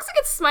looks like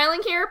it's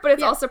smiling here, but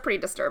it's also pretty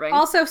disturbing.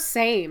 Also,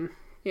 same.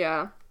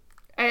 Yeah.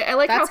 I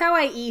like That's how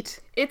I eat.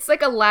 It's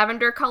like a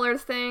lavender colored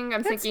thing.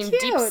 I'm That's thinking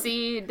cute. deep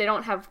sea, they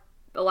don't have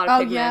a lot of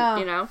pigment,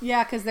 you know?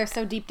 Yeah, because they're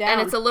so deep down.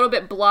 And it's a little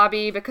bit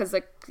blobby because,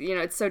 like,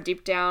 it's so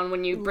deep down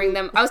when you bring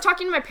them. I was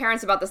talking to my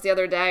parents about this the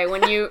other day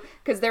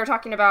because they were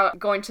talking about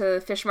going to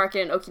the fish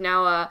market in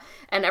Okinawa,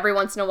 and every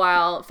once in a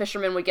while,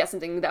 fishermen would get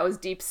something that was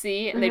deep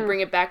sea, and they'd bring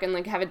it back and,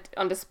 like, have it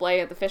on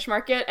display at the fish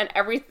market, and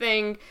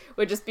everything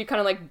would just be kind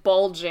of, like,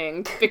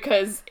 bulging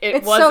because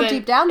it's so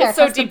deep down there. It's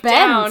so deep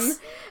down.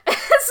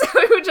 So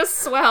it would just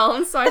swell,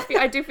 and so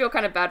I do feel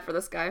kind of bad for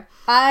this guy.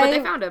 But they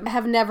found him. I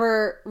have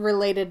never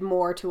related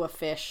more to a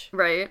fish.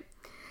 Right.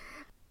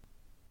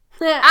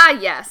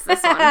 Yes,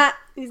 this one.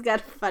 He's got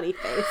a funny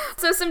face.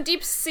 So some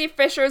deep sea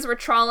fishers were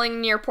trawling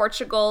near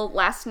Portugal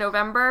last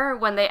November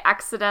when they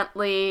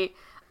accidentally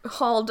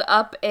hauled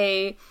up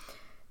a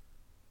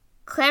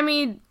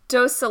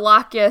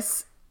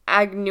Chlamydosalacus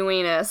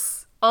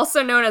agnuinus,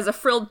 also known as a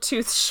frilled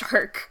tooth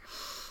shark.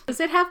 Does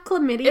it have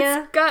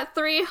chlamydia? It's got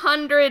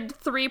 300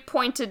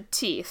 three-pointed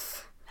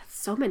teeth.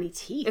 So many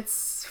teeth.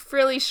 It's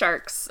frilly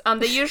sharks.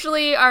 They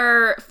usually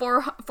are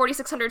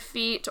 4,600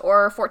 feet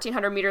or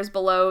 1,400 meters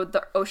below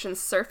the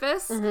ocean's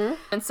surface. Mm-hmm.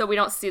 And so we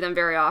don't see them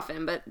very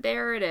often, but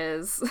there it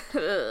is. I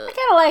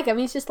kind of like him.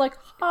 He's just like,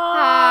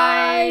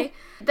 hi.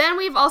 Then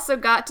we've also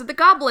got the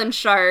goblin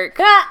shark.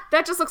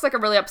 That just looks like a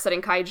really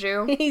upsetting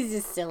kaiju. He's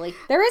just silly.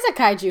 There is a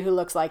kaiju who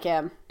looks like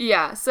him.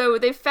 Yeah, so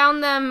they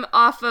found them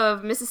off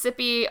of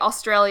Mississippi,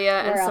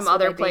 Australia, and some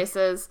other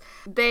places.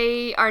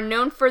 They are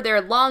known for their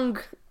long,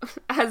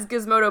 as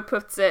Gizmodo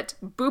puts it,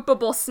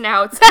 boopable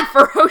snouts and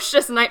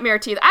ferocious nightmare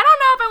teeth. I don't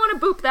know if I want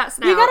to boop that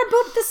snout. You gotta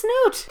boop the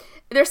snoot.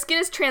 Their skin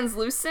is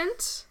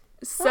translucent,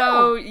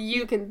 so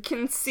you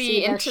can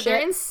see into their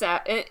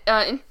insides.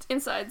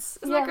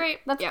 Isn't that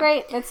great? That's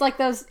great. It's like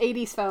those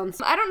 80s phones.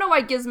 I don't know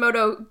why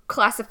Gizmodo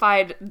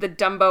classified the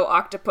Dumbo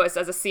octopus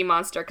as a sea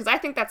monster, because I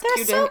think that's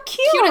cute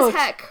as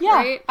heck, yeah,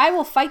 right? I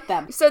will fight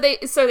them. So they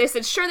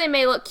said, sure, they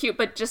may look cute,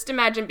 but just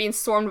imagine being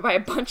swarmed by a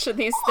bunch of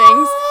these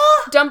things.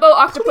 Dumbo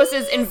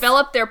octopuses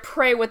envelop their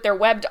prey with their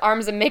webbed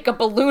arms and make a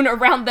balloon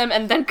around them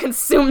and then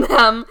consume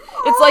them.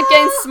 It's like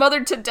getting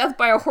smothered to death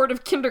by a horde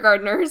of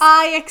kindergartners.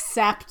 I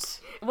accept.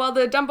 While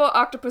the Dumbo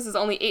octopus is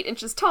only 8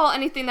 inches tall,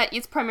 anything that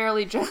eats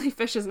primarily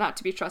jellyfish is not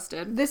to be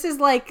trusted. This is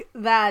like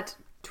that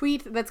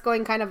tweet that's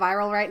going kind of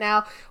viral right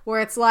now,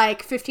 where it's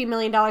like $15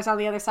 million on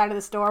the other side of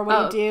the store,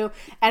 what do you do?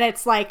 And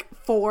it's like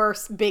 4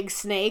 big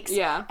snakes.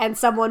 Yeah. And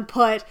someone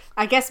put,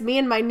 I guess me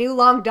and my new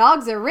long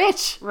dogs are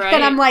rich. Right.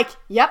 And I'm like,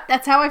 yep,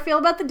 that's how I feel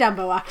about the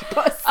Dumbo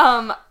octopus.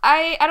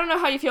 I don't know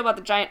how you feel about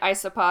the giant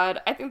isopod.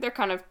 I think they're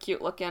kind of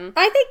cute looking.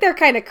 I think they're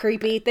kind of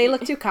creepy. They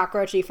look too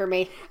cockroachy for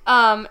me.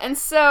 And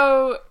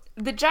so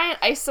the giant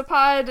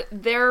isopod,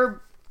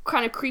 their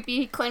kind of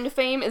creepy claim to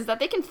fame is that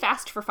they can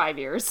fast for 5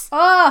 years.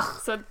 Ugh!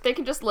 So they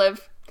can just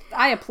live.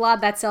 I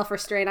applaud that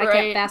self-restraint. I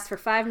can't fast for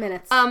 5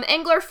 minutes.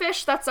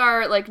 Anglerfish, that's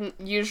our, like,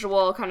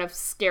 usual kind of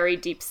scary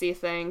deep sea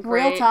thing.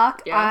 Right? Real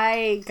talk, yeah.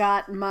 I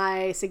got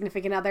my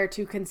significant other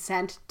to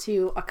consent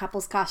to a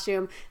couple's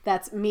costume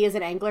that's me as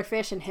an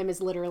anglerfish and him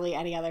as literally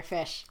any other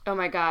fish. Oh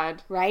my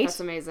god. Right? That's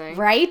amazing.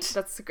 Right?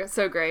 That's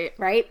so great.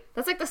 Right?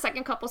 That's like the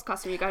second couple's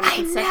costume you got me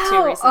consent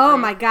to recently. Oh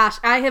my gosh,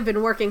 I have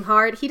been working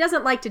hard. He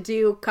doesn't like to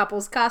do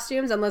couple's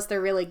costumes unless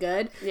they're really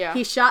good. Yeah.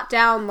 He shot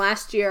down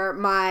last year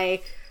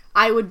my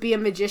I would be a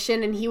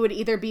magician and he would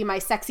either be my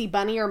sexy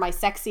bunny or my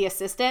sexy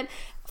assistant.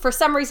 For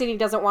some reason, he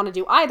doesn't want to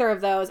do either of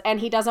those, and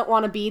he doesn't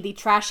want to be the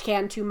trash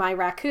can to my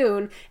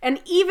raccoon.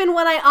 And even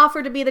when I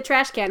offer to be the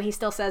trash can, he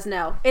still says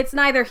no. It's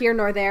neither here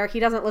nor there. He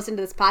doesn't listen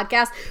to this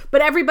podcast,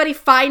 but everybody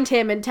find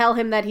him and tell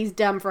him that he's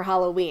dumb for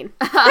Halloween.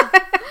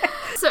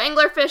 So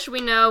anglerfish, we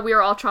know we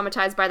were all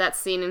traumatized by that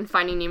scene in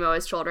Finding Nemo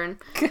as children.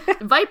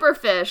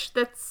 Viperfish,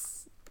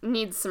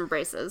 needs some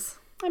braces.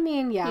 I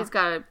mean, yeah. He's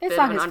got a bit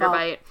of an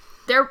underbite.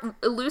 They're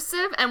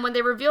elusive, and when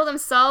they reveal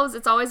themselves,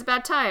 it's always a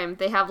bad time.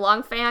 They have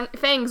long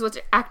fangs, which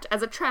act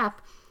as a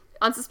trap.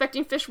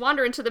 Unsuspecting fish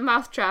wander into the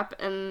mouth trap,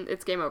 and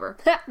it's game over.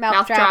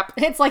 mouth trap.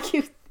 It's like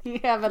you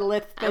have a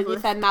lisp, but you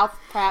said mouth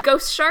trap.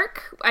 Ghost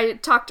shark. I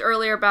talked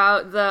earlier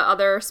about the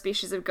other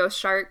species of ghost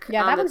shark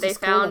that they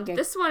found. Cool.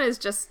 This one is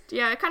just,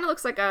 it kind of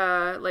looks like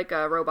a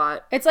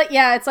robot. It's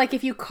like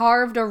if you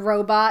carved a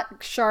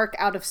robot shark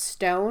out of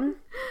stone.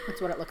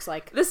 That's what it looks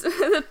like.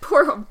 The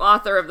poor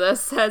author of this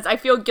says, I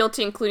feel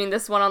guilty including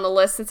this one on the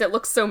list since it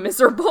looks so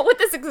miserable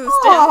with its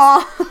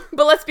existence.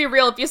 But let's be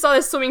real, if you saw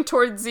this swimming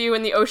towards you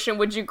in the ocean,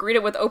 would you greet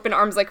it with open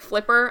arms like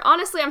Flipper?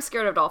 Honestly, I'm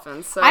scared of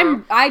dolphins. So.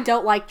 I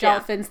don't like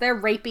dolphins. Yeah. They're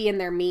rapey and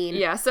they're mean.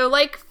 Yeah, so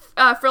like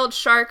frilled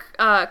shark,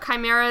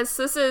 chimeras.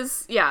 So this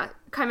is,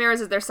 chimeras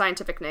is their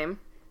scientific name.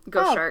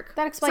 Ghost shark.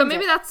 That explains So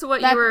maybe that's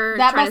what you were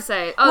trying to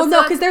say. Oh, well,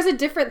 no, because there's a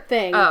different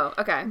thing. Oh,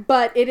 okay.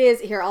 But it is...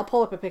 Here, I'll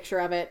pull up a picture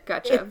of it.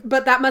 Gotcha.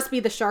 But that must be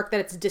the shark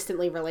that it's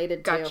distantly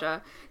related to.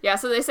 Gotcha. Yeah,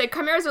 so they say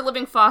chimeras are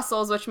living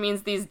fossils, which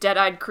means these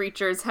dead-eyed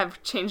creatures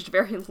have changed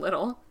very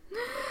little.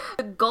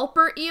 The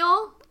gulper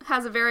eel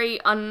has a very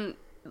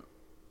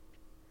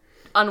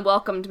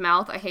unwelcomed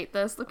mouth. I hate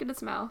this. Look at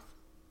its mouth.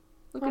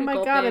 Look at it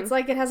gulping. God, it's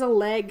like it has a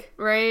leg.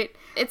 Right?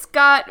 It's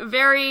got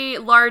very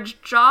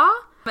large jaw.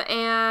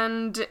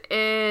 And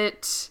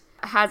it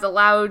has a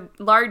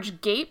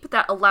large gape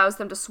that allows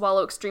them to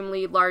swallow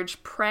extremely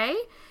large prey.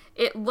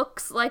 It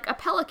looks like a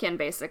pelican,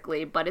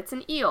 basically, but it's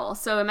an eel.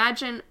 So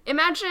imagine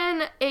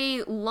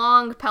a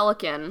long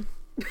pelican.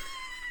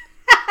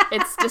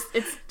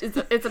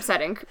 It's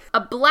upsetting. A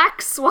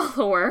black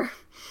swallower.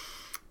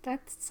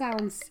 That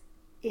sounds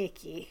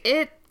icky.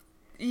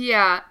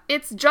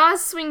 Its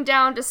jaws swing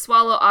down to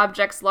swallow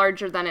objects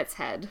larger than its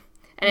head.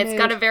 And it's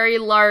got a very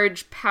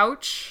large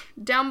pouch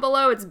down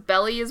below. Its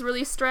belly is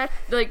really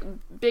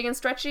big and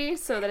stretchy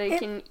so that it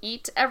can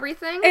eat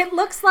everything. It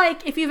looks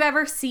like, if you've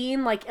ever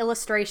seen,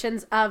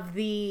 illustrations of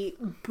the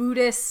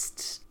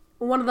Buddhist...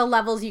 One of the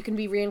levels you can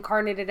be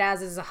reincarnated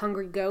as is a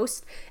hungry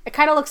ghost. It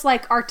kind of looks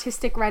like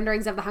artistic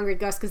renderings of the hungry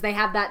ghost because they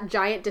have that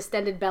giant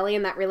distended belly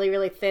and that really,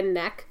 really thin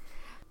neck.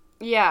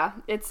 Yeah,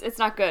 it's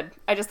not good.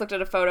 I just looked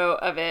at a photo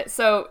of it.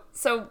 So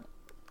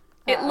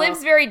it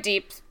lives very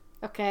deep.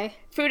 Okay.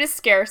 Food is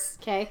scarce.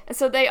 Okay. And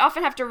so they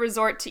often have to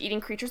resort to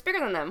eating creatures bigger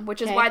than them,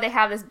 which is why they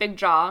have this big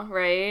jaw,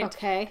 right?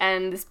 Okay.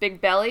 And this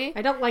big belly.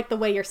 I don't like the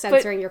way you're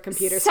censoring your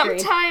computer screen.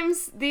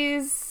 Sometimes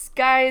these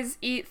guys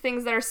eat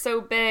things that are so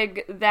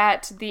big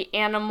that the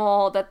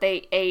animal that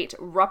they ate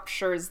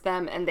ruptures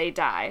them and they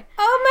die.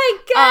 Oh my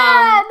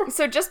god!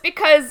 So just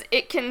because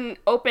it can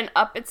open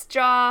up its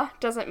jaw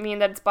doesn't mean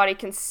that its body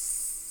can,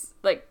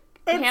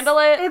 handle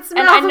it. Its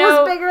mouth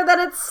was bigger than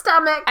its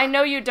stomach. I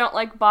know you don't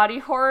like body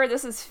horror.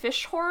 This is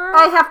fish horror.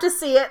 I have to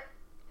see it.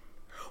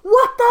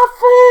 What the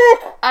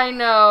fuck? I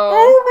know.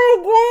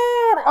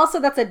 Oh my god. Also,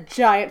 that's a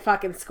giant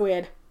fucking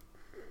squid.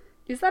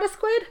 Is that a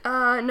squid?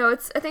 No,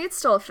 I think it's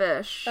still a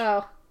fish.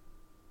 Oh.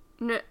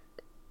 No.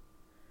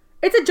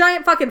 It's a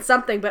giant fucking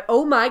something, but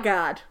oh my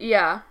god.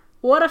 Yeah.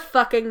 What a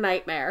fucking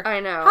nightmare.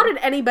 I know. How did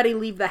anybody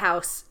leave the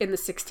house in the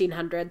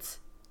 1600s?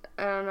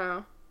 I don't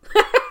know.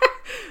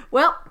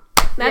 Well,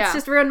 that's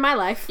just ruined my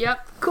life.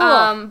 Yep.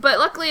 Cool. But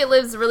luckily it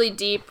lives really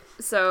deep,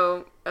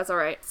 so that's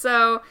alright.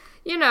 So,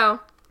 good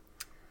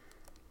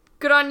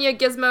on you,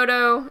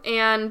 Gizmodo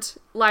and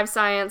Live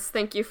Science.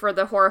 Thank you for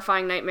the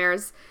horrifying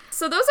nightmares.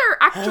 So those are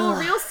actual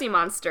real sea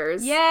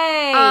monsters.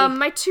 Yay!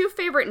 My two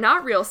favorite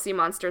not real sea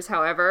monsters,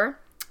 however,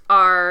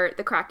 are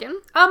the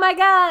Kraken. Oh my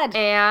god!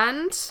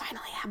 And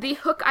finally the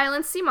Hook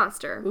Island sea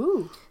monster.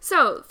 Ooh.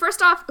 So,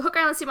 first off, Hook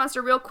Island sea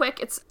monster, real quick,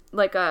 it's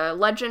like a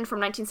legend from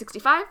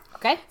 1965.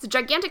 Okay. It's a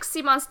gigantic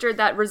sea monster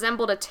that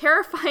resembled a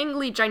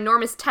terrifyingly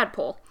ginormous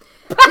tadpole.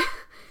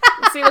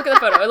 See, look at the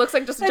photo. It looks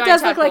like just a giant tadpole. It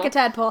does look like a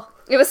tadpole.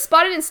 It was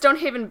spotted in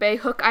Stonehaven Bay,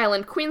 Hook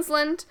Island,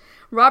 Queensland.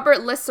 Robert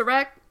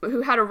Lisserek,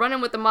 who had a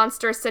run-in with the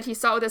monster, said he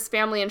saw it with his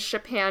family and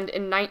ship hand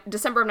in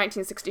December of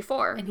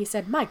 1964. And he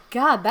said, my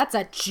god, that's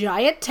a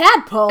giant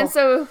tadpole! And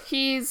so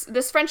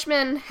this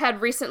Frenchman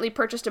had recently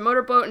purchased a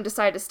motorboat and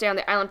decided to stay on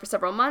the island for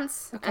several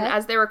months. Okay. And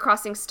as they were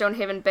crossing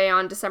Stonehaven Bay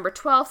on December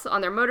 12th on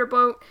their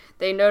motorboat,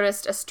 they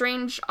noticed a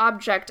strange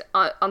object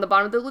on the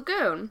bottom of the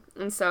lagoon.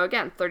 And so,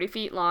 again, 30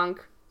 feet long,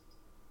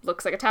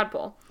 looks like a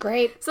tadpole.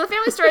 Great. So the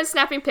family started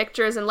snapping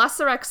pictures, and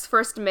Lesserek's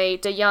first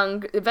mate, De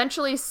Young,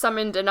 eventually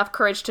summoned enough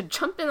courage to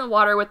jump in the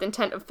water with the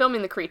intent of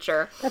filming the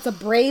creature. That's a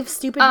brave,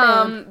 stupid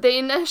man. They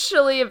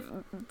initially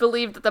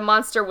believed that the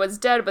monster was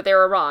dead, but they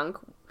were wrong.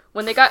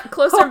 When they got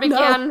closer and no.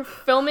 began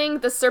filming,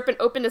 the serpent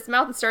opened its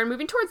mouth and started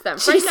moving towards them.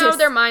 Fresh out of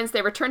their minds,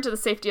 they returned to the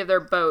safety of their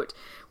boat.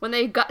 When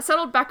they got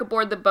settled back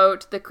aboard the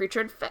boat, the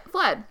creature had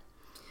fled.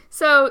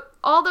 So,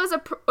 all those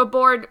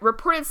aboard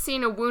reported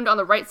seeing a wound on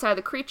the right side of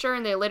the creature,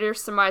 and they later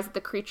surmised that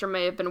the creature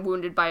may have been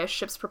wounded by a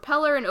ship's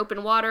propeller in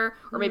open water,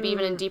 or maybe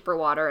even in deeper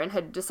water, and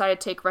had decided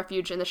to take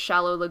refuge in the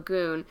shallow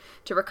lagoon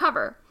to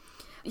recover.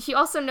 He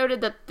also noted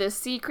that the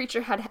sea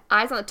creature had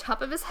eyes on the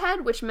top of his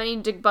head, which many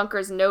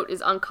debunkers note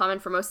is uncommon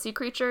for most sea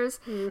creatures.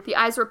 The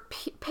eyes were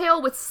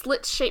pale with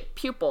slit-shaped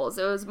pupils.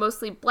 It was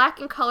mostly black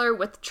in color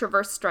with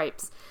traverse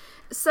stripes.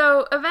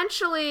 So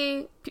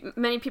eventually,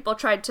 many people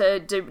tried to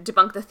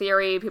debunk the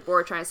theory. People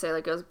were trying to say,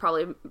 like, it was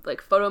probably,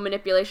 like, photo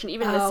manipulation.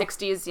 Even in the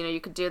 60s, you know,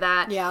 you could do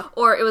that. Yeah.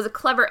 Or it was a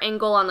clever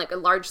angle on, like, a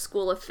large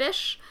school of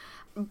fish.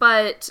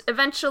 But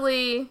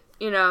eventually,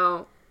 you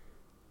know,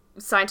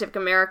 Scientific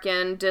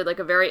American did, like,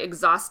 a very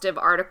exhaustive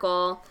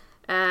article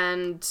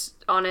and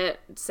on it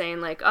saying,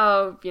 like,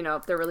 oh, you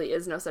know, there really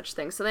is no such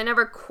thing. So they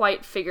never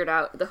quite figured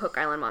out the Hook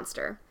Island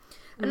monster.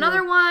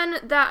 Another one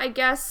that I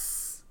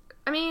guess,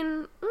 I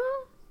mean...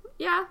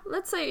 yeah,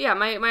 let's say, yeah,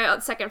 my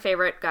second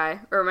favorite guy,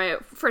 or my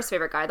first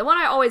favorite guy, the one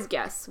I always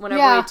guess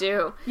whenever we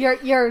do.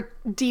 Your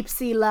deep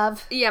sea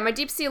love. Yeah, my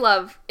deep sea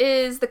love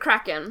is the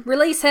Kraken.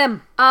 Release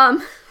him.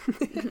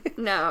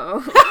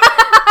 No.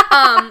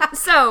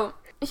 So,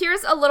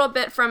 here's a little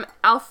bit from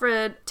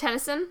Alfred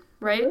Tennyson,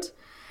 right?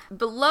 Mm-hmm.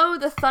 Below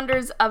the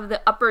thunders of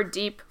the upper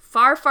deep,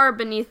 far, far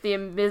beneath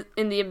in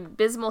the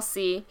abysmal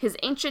sea, his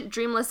ancient,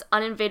 dreamless,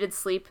 uninvaded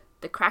sleep,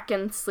 the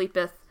Kraken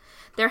sleepeth.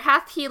 There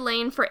hath he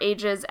lain for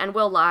ages, and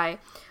will lie,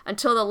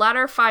 until the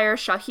latter fire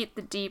shall heat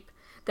the deep.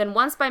 Then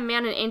once by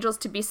man and angels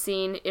to be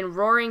seen, in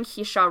roaring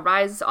he shall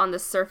rise on the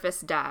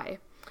surface die.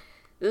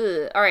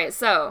 Ugh. Alright,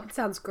 so...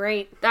 Sounds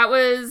great. That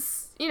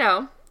was, you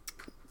know,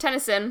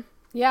 Tennyson.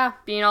 Yeah.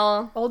 Being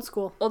all... Old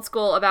school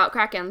about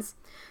Krakens.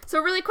 So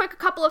really quick, a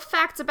couple of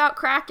facts about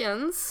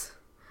Krakens.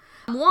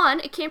 One,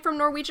 it came from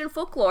Norwegian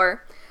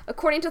folklore.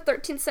 According to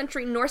 13th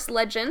century Norse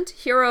legend,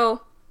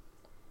 hero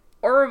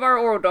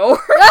Orvar Ordo...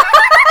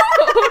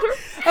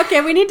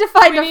 Okay, we need to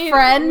find a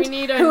friend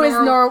who is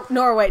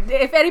Norway.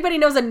 If anybody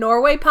knows a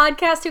Norway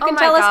podcast who can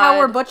tell us how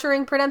we're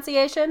butchering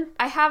pronunciation.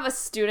 I have a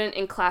student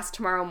in class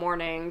tomorrow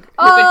morning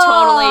who could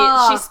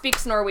totally... She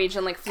speaks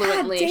Norwegian, like,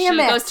 fluently. She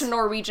goes to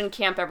Norwegian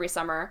camp every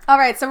summer. All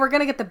right, so we're going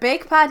to get the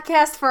Bake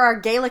podcast for our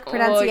Gaelic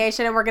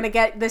pronunciation, and we're going to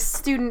get this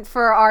student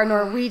for our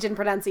Norwegian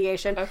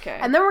pronunciation. Okay.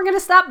 And then we're going to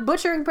stop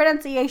butchering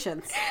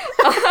pronunciations.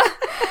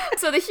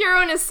 So the hero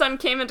and his son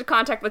came into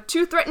contact with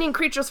two threatening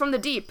creatures from the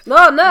deep.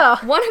 Oh, no.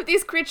 One of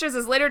these creatures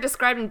is later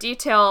described in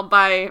detail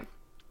by...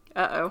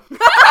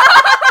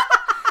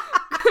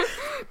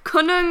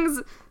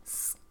 Konungs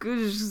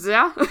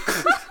Skuzja.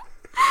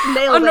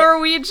 A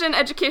Norwegian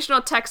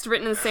educational text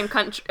written in the same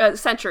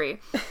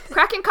century.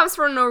 Kraken comes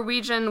from a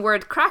Norwegian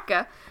word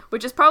krake,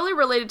 which is probably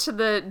related to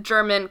the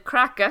German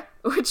krake,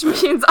 which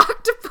means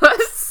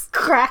octopus.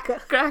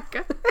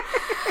 Krake.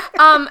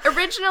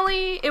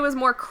 Originally, it was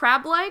more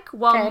crab-like,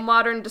 while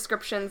modern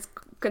descriptions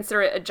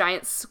consider it a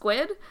giant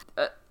squid.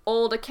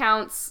 Old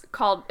accounts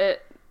called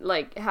it,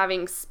 like,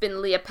 having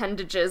spindly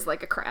appendages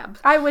like a crab.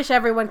 I wish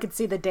everyone could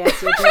see the dance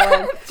you're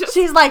doing.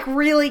 She's, like,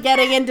 really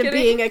getting into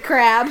being a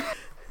crab.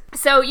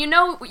 So, you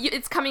know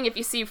it's coming if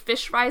you see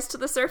fish rise to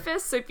the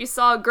surface. So if you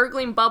saw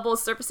gurgling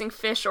bubbles, surfacing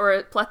fish, or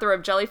a plethora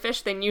of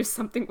jellyfish, they knew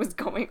something was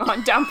going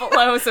on down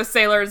below. So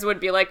sailors would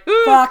be like,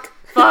 ooh,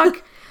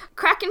 fuck.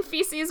 Kraken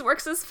feces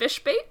works as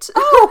fish bait.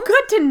 Oh,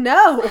 good to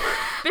know.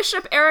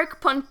 Bishop Eric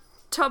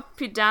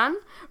Pontoppidan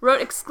wrote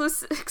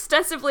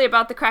extensively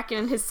about the Kraken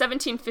in his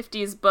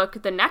 1750s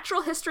book, The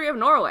Natural History of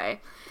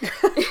Norway.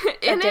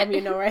 Damn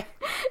you, Norway.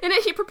 In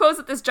it, he proposed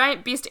that this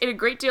giant beast ate a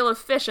great deal of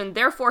fish, and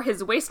therefore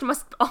his waste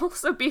must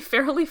also be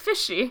fairly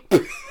fishy.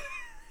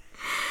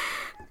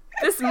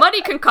 This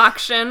muddy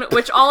concoction,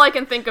 which all I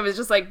can think of is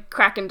just, like,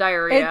 Kraken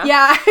diarrhea.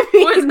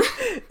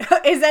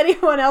 Is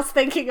anyone else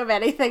thinking of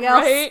anything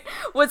else? Right?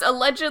 Was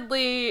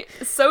allegedly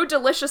so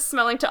delicious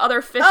smelling to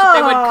other fish that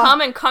they would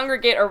come and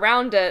congregate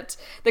around it.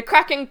 The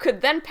Kraken could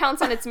then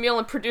pounce on its meal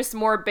and produce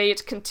more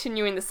bait,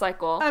 continuing the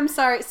cycle. I'm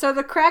sorry. So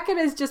the Kraken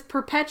is just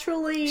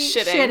perpetually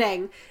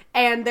shitting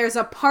and there's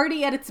a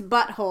party at its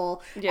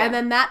butthole, and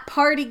then that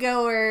party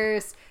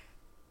goers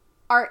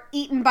are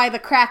eaten by the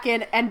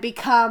Kraken and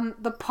become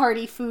the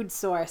party food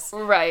source.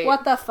 Right.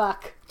 What the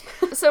fuck?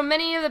 So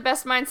many of the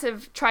best minds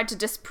have tried to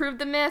disprove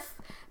the myth,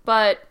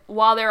 but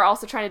while they're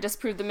also trying to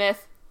disprove the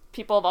myth,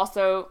 people have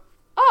also,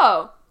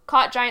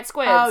 caught giant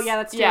squids. Oh, yeah,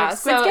 that's true. Yeah,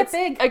 squids get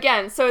big.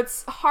 Again, so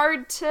it's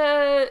hard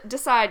to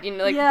decide, you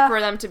know, like, for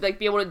them to, like,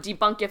 be able to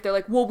debunk if they're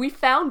like, well, we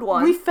found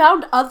one. We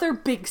found other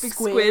big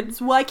squids.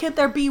 Why can't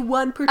there be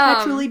one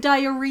perpetually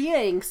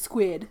diarrheaing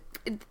squid?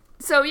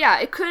 So, yeah,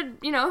 it could,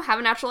 you know, have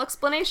a natural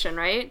explanation,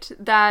 right?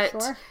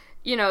 That,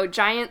 you know,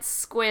 giant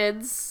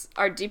squids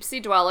are deep-sea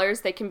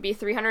dwellers. They can be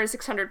 300 to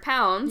 600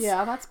 pounds.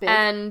 Yeah, that's big.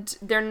 And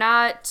they're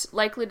not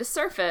likely to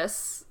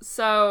surface.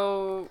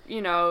 So,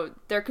 you know,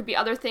 there could be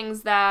other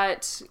things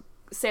that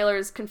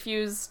sailors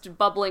confused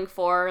bubbling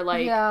for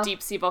like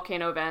deep sea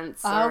volcano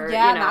vents. Or,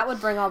 that would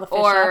bring all the fish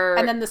up.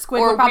 And then the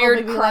squid would probably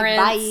weird be currents,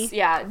 like, bye.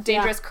 Yeah,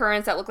 dangerous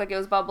currents that look like it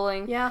was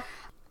bubbling. Yeah.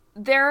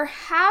 There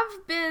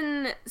have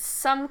been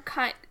some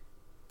kind,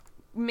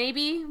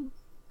 maybe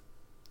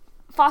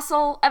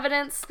fossil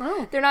evidence.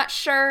 Oh. They're not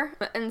sure.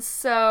 And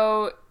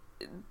so,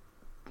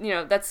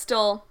 that's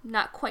still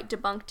not quite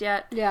debunked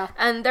yet. Yeah.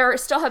 And there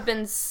still have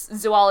been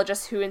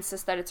zoologists who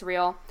insist that it's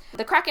real.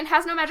 The Kraken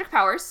has no magic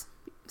powers.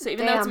 So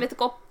even though it's a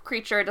mythical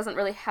creature, it doesn't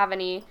really have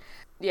any.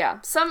 Yeah.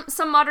 Some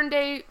modern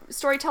day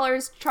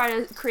storytellers try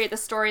to create the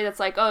story that's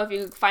like, oh, if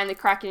you find the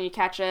Kraken and you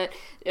catch it,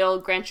 it'll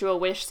grant you a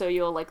wish, so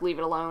you'll like leave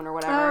it alone or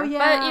whatever. Oh, yeah.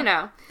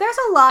 But there's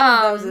a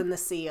lot of those in the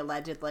sea,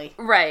 allegedly.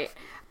 Right.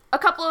 A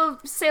couple of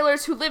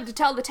sailors who live to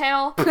tell the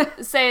tale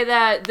say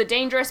that the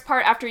dangerous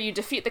part after you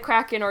defeat the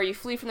Kraken or you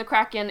flee from the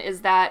Kraken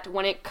is that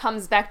when it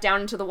comes back down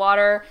into the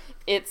water,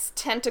 its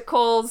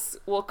tentacles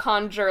will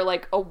conjure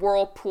like a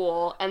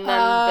whirlpool, and then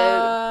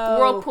the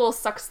whirlpool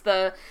sucks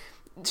the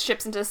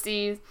ships into the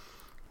sea.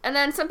 And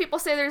then some people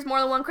say there's more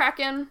than one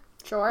Kraken.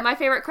 Sure. My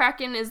favorite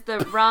Kraken is the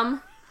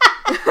rum.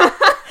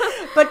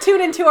 But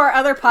tune into our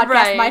other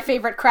podcast, My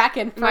Favorite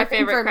Kraken, for My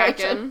favorite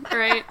information. Kraken,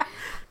 right?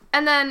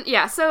 And then,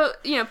 so,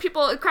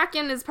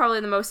 Kraken is probably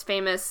the most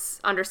famous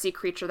undersea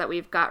creature that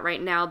we've got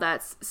right now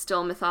that's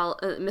still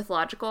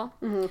mythological.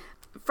 Mm-hmm.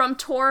 From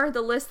Tor,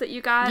 the list that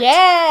you got.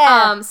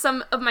 Yeah!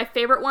 Some of my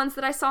favorite ones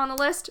that I saw on the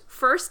list.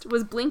 First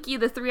was Blinky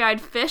the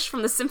Three-Eyed Fish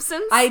from The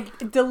Simpsons. I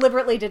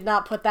deliberately did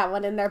not put that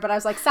one in there, but I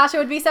was like, Sasha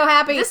would be so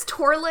happy. This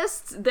Tor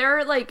list,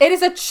 they're like... It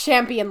is a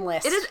champion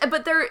list. It is,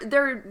 but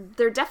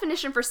their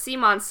definition for sea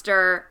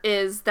monster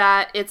is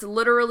that it's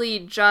literally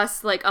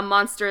just like a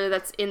monster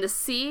that's in the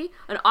sea,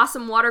 an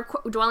awesome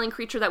water-dwelling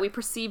creature that we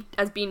perceive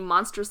as being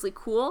monstrously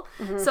cool.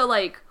 Mm-hmm. So,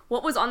 like,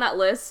 what was on that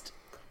list?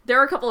 There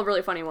are a couple of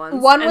really funny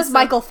ones. One was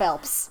Michael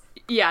Phelps.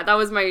 Yeah, that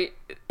was my...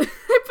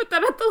 I put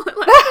that at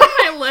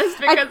on my list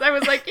because I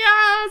was like, yeah.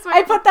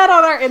 I put that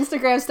on our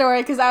Instagram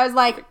story because I was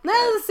like, no,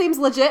 this seems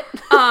legit.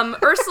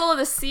 Ursula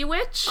the Sea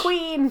Witch.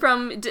 Queen.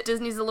 From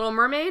Disney's The Little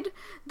Mermaid.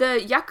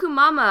 The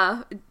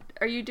Yakumama...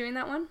 Are you doing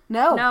that one?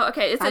 No. No,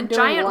 okay. It's a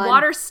giant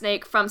water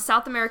snake from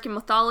South American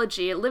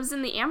mythology. It lives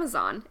in the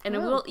Amazon, and it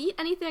will eat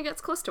anything that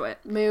gets close to it.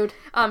 Mood.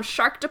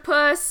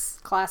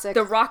 Sharktopus. Classic.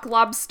 The rock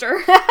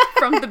lobster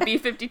from the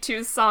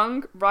B-52's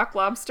song, Rock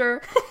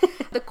Lobster.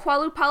 The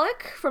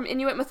Qualupalik from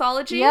Inuit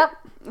mythology. Yep.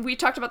 We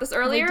talked about this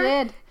earlier. We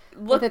did.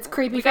 With its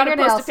creepy we gotta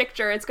fingernails. post a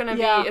picture. It's gonna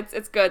be,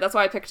 it's good. That's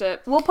why I picked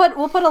it. We'll put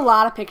a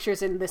lot of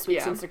pictures in this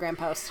week's Instagram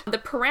post. The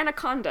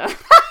Piranaconda.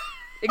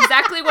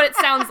 Exactly what it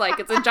sounds like.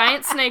 It's a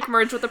giant snake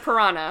merged with a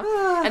piranha.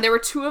 And there were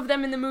two of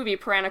them in the movie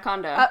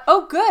Piranaconda.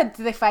 Oh, good.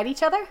 Do they fight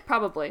each other?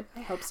 Probably.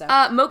 I hope so.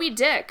 Moby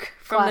Dick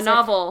from the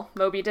novel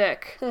Moby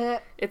Dick.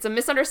 It's a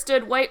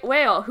misunderstood white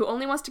whale who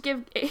only wants to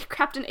give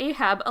Captain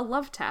Ahab a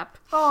love tap.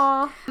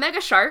 Aww.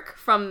 Mega Shark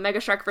from Mega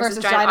Shark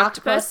versus Giant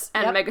Octopus.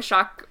 And Mega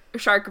Shark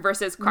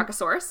versus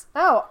Crocosaurus.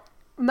 Oh.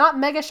 Not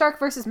Mega Shark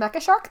versus Mecha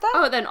Shark, though?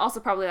 Oh, then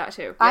also probably that,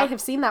 too. Yep. I have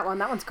seen that one.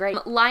 That one's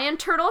great. Lion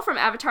Turtle from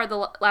Avatar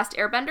The Last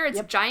Airbender.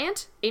 It's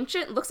giant,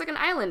 ancient, looks like an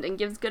island, and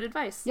gives good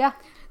advice. Yeah.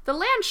 The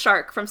Land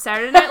Shark from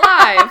Saturday Night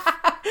Live.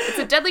 It's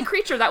a deadly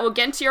creature that will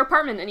get into your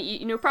apartment and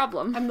eat you no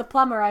problem. I'm the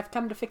plumber. I've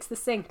come to fix the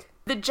sink.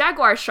 The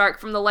Jaguar Shark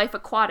from The Life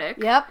Aquatic.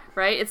 Yep.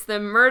 Right? It's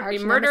the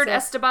murdered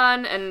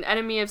Esteban and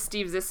enemy of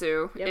Steve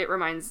Zissou. Yep. It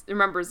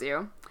remembers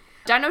you.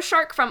 Dino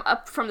Shark from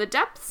Up From the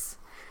Depths.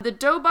 The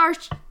Dobar...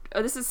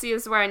 this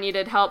is where I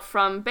needed help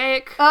from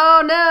Bake.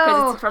 Oh, no.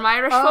 Because it's from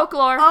Irish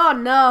folklore. Oh,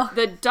 no.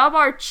 The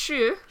Dabar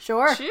Chu.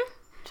 Sure.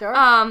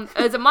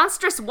 It's a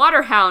monstrous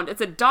water hound.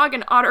 It's a dog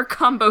and otter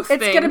combo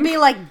thing. It's gonna be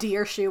like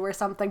Deer Shoe or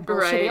something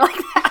bullshitty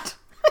like that.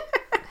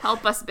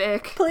 Help us,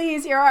 Bake.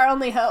 Please, you're our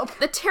only hope.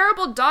 The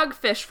terrible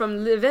dogfish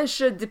from Le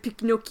Vesche de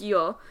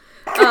Pinocchio.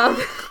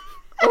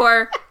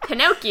 Or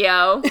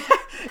Pinocchio.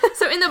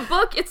 So in the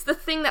book, it's the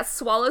thing that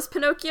swallows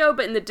Pinocchio,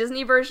 but in the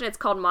Disney version, it's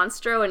called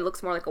Monstro and it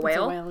looks more like a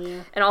whale. It's a whale,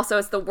 yeah. And also,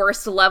 it's the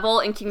worst level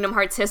in Kingdom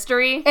Hearts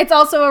history. It's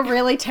also a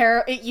really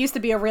it used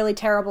to be a really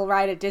terrible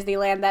ride at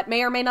Disneyland that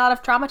may or may not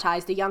have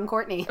traumatized a young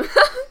Courtney.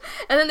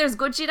 And then there's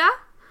Gojira.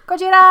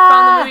 Gojira!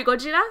 From the movie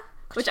Gojira,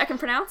 which I can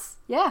pronounce.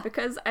 Yeah.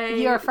 Because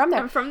You're from there.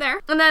 I'm from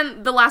there. And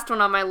then the last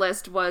one on my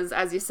list was,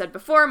 as you said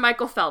before,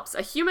 Michael Phelps.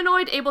 A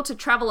humanoid able to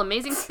travel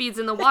amazing speeds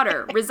in the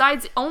water.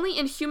 Resides only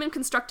in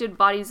human-constructed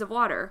bodies of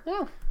water.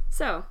 Yeah.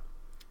 So,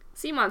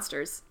 sea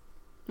monsters.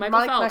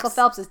 Michael Phelps. Michael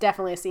Phelps is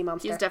definitely a sea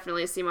monster. He's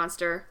definitely a sea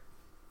monster.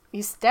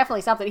 He's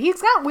definitely something.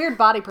 He's got weird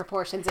body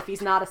proportions if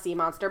he's not a sea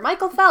monster.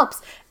 Michael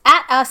Phelps,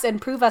 at us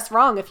and prove us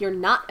wrong if you're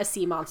not a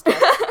sea monster.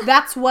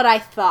 That's what I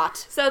thought.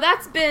 So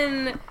that's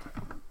been...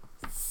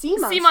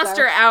 Sea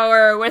Monster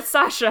Hour with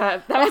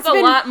Sasha. That was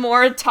a lot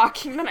more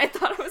talking than I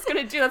thought I was going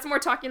to do. That's more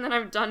talking than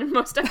I've done in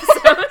most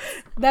episodes.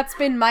 That's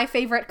been my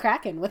favorite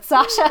Kraken with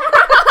Sasha.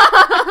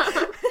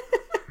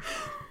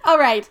 All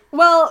right.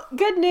 Well,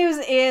 good news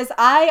is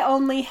I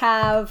only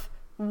have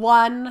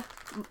one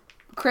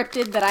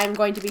cryptid that I'm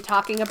going to be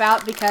talking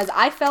about because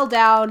I fell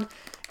down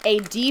a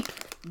deep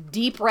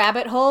deep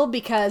rabbit hole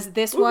because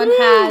this one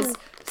has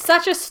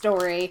such a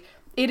story.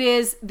 It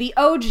is the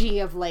OG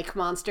of lake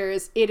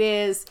monsters. It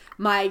is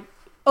my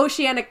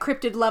oceanic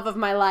cryptid love of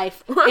my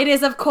life. It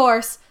is, of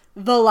course,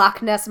 the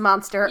Loch Ness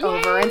Monster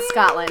over in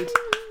Scotland.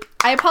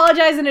 I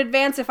apologize in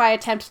advance if I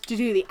attempt to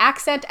do the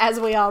accent. As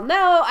we all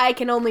know, I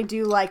can only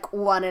do like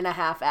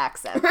 1.5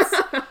 accents.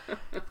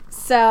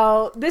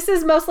 So this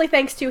is mostly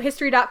thanks to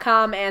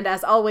History.com and,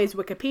 as always,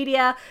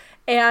 Wikipedia.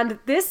 And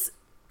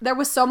there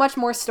was so much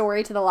more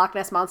story to the Loch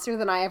Ness Monster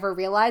than I ever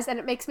realized, and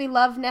it makes me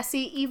love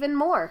Nessie even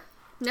more.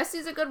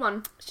 Nessie's a good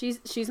one.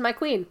 She's my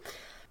queen.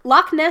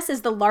 Loch Ness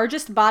is the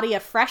largest body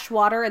of fresh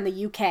water in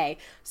the UK.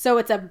 So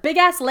it's a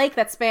big-ass lake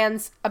that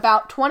spans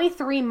about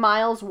 23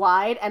 miles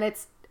wide, and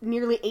it's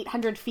nearly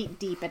 800 feet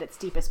deep at its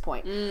deepest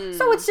point.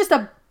 So it's just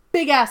a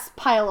big-ass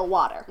pile of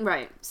water.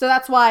 Right. So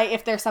that's why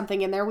if there's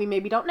something in there, we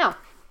maybe don't know.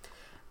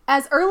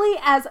 As early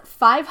as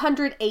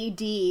 500 AD,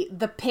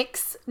 the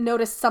Picts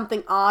noticed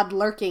something odd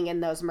lurking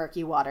in those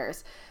murky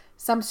waters.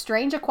 Some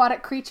strange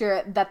aquatic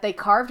creature that they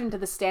carved into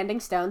the standing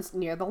stones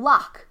near the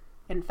loch.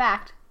 In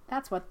fact,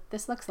 that's what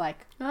this looks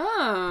like.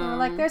 Oh. They were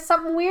like, there's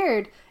something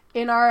weird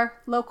in our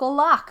local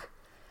loch.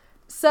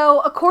 So,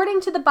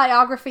 according to the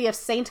biography of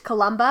Saint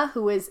Columba,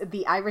 who is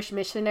the Irish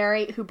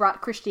missionary who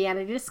brought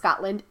Christianity to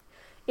Scotland,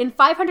 in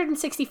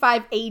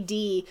 565 AD,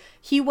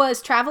 he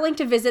was traveling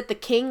to visit the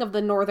king of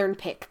the northern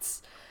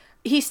Picts.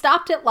 He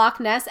stopped at Loch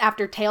Ness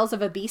after tales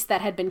of a beast that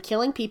had been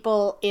killing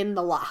people in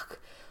the loch.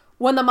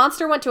 When the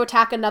monster went to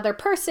attack another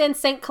person,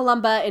 Saint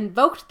Columba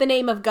invoked the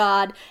name of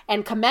God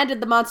and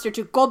commanded the monster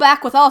to go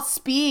back with all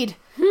speed.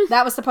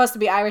 That was supposed to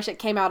be Irish. It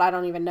came out I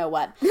don't even know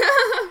what.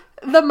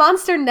 The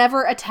monster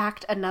never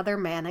attacked another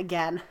man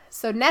again.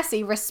 So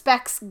Nessie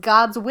respects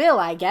God's will,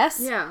 I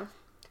guess. Yeah.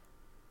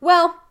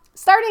 Well,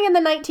 starting in the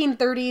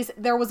 1930s,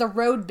 there was a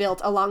road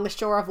built along the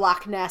shore of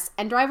Loch Ness,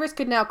 and drivers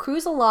could now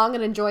cruise along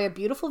and enjoy a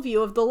beautiful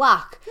view of the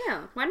loch.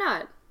 Yeah, why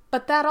not?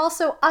 But that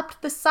also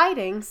upped the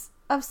sightings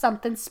of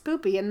something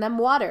spoopy in them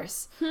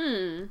waters.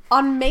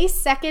 On May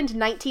 2nd,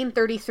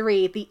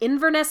 1933, the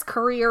Inverness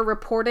Courier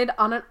reported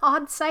on an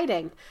odd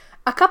sighting.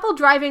 A couple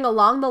driving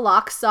along the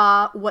loch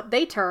saw what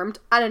they termed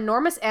an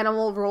enormous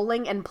animal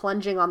rolling and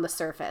plunging on the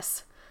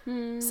surface.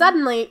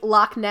 Suddenly,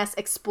 Loch Ness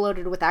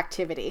exploded with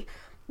activity.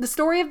 The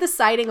story of the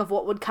sighting of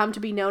what would come to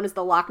be known as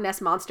the Loch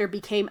Ness Monster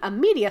became a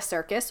media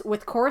circus,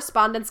 with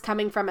correspondents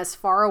coming from as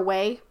far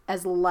away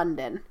as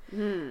London.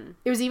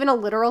 It was even a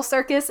literal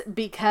circus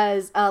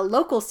because a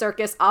local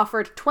circus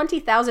offered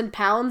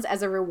 £20,000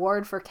 as a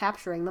reward for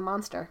capturing the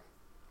monster.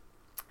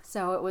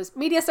 So it was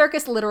media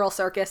circus, literal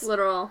circus.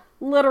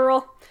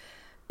 Literal.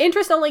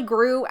 Interest only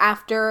grew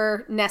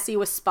after Nessie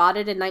was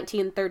spotted in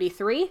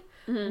 1933.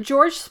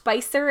 George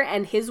Spicer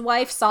and his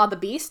wife saw the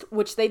beast,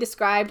 which they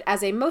described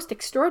as a most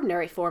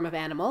extraordinary form of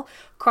animal,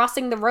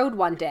 crossing the road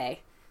one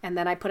day. And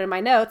then I put in my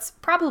notes,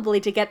 probably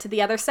to get to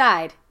the other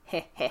side.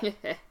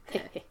 The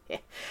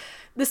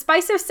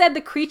Spicers said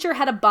the creature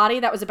had a body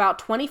that was about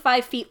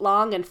 25 feet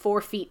long and 4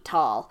 feet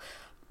tall.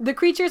 The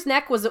creature's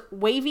neck was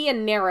wavy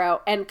and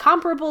narrow, and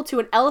comparable to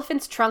an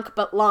elephant's trunk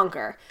but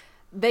longer.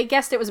 They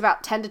guessed it was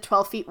about 10 to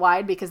 12 feet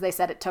wide because they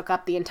said it took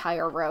up the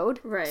entire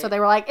road. Right. So they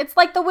were like, it's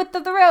like the width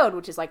of the road,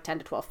 which is like 10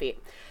 to 12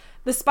 feet.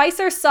 The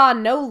Spicers saw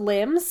no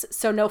limbs,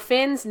 so no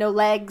fins, no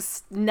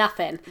legs,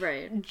 nothing.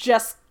 Right.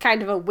 Just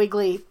kind of a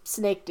wiggly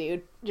snake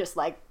dude, just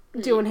like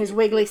doing his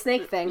wiggly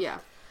snake thing. Yeah.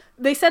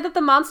 They said that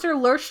the monster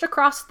lurched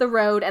across the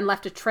road and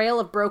left a trail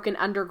of broken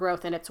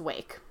undergrowth in its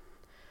wake.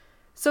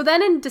 So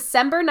then in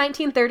December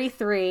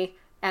 1933...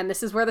 and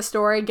this is where the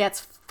story gets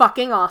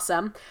fucking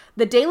awesome,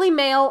 the Daily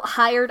Mail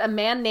hired a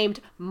man named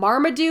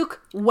Marmaduke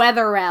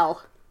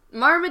Wetherell.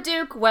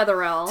 Marmaduke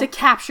Wetherell. To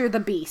capture the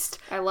beast.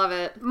 I love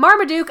it.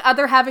 Marmaduke,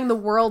 other having the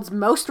world's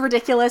most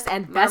ridiculous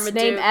and best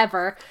Marmaduke. name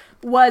ever,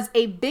 was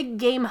a big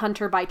game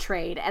hunter by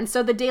trade. And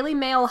so the Daily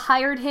Mail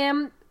hired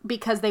him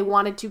because they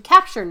wanted to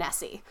capture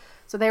Nessie.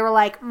 So they were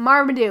like,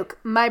 Marmaduke,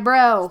 my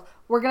bro,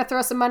 we're going to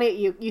throw some money at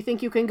you. You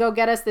think you can go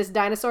get us this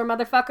dinosaur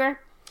motherfucker?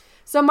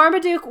 So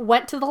Marmaduke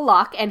went to the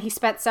loch and he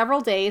spent several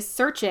days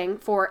searching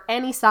for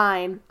any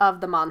sign of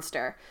the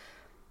monster.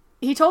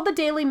 He told the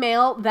Daily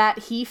Mail that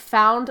he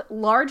found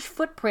large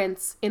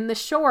footprints in the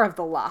shore of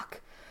the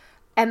loch,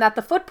 and that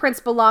the footprints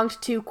belonged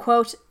to,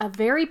 quote, a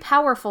very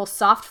powerful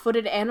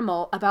soft-footed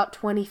animal about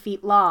 20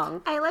 feet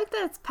long. I like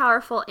that it's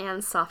powerful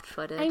and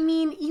soft-footed. I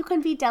mean, you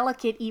can be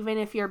delicate even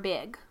if you're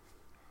big.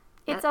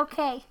 It's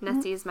okay.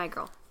 Nessie's my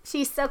girl.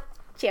 She's so...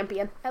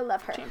 champion. I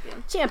love her.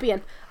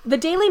 Champion. The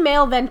Daily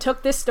Mail then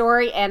took this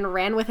story and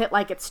ran with it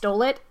like it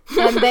stole it,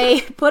 and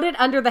they put it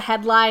under the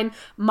headline,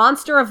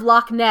 Monster of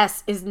Loch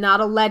Ness is not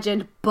a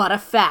legend, but a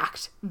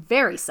fact.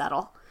 Very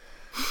subtle.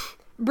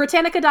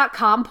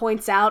 Britannica.com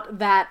points out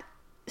that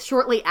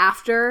shortly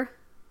after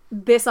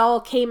this all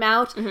came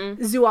out,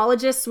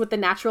 zoologists with the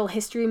Natural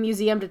History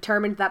Museum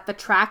determined that the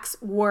tracks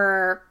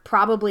were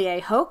probably a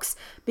hoax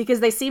because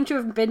they seem to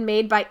have been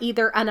made by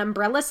either an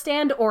umbrella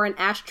stand or an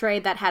ashtray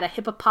that had a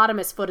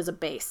hippopotamus foot as a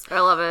base.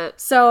 I love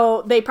it.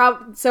 So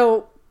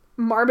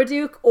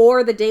Marmaduke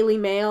or the Daily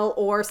Mail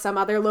or some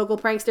other local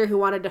prankster who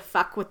wanted to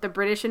fuck with the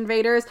British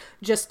invaders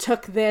just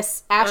took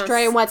this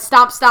ashtray and went,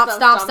 stomp.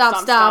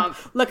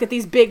 Look at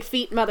these big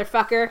feet,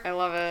 motherfucker. I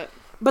love it.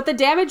 But the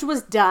damage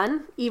was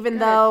done, even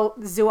though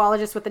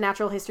zoologists with the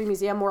Natural History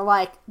Museum were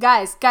like,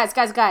 guys,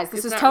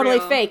 this is totally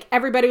fake.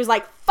 Everybody was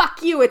like,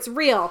 fuck you, it's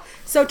real.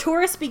 So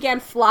tourists began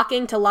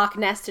flocking to Loch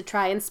Ness to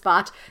try and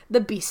spot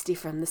the beastie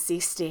from the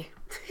seastie.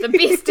 The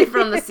beastie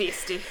from the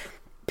seastie.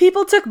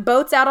 People took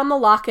boats out on the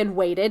loch and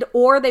waited,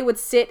 or they would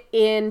sit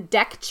in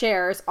deck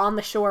chairs on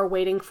the shore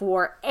waiting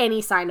for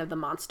any sign of the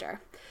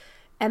monster.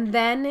 And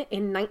then,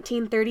 in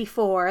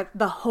 1934,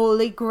 the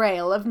holy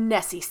grail of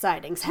Nessie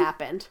sightings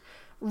happened.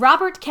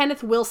 Robert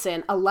Kenneth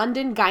Wilson, a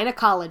London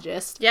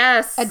gynecologist.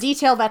 Yes. A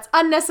detail that's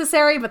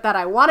unnecessary, but that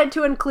I wanted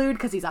to include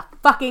because he's a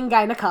fucking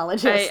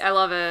gynecologist. I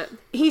love it.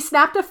 He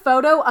snapped a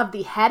photo of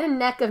the head and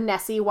neck of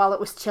Nessie while it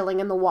was chilling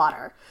in the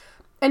water.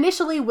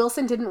 Initially,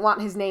 Wilson didn't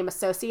want his name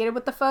associated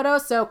with the photo,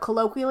 so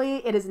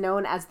colloquially it is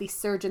known as the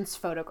surgeon's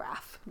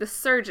photograph. The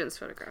surgeon's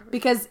photograph.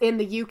 Because in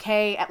the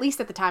UK, at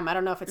least at the time, I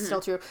don't know if it's still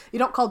true, you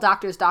don't call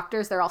doctors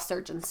doctors, they're all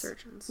surgeons.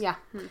 Surgeons. Yeah.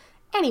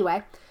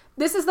 Anyway,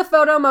 this is the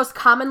photo most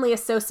commonly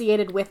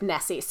associated with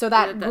Nessie. So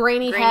that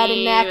grainy head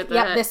and neck.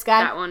 Yep, this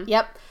guy. That one.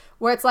 Yep.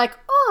 Where it's like,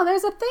 oh,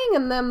 there's a thing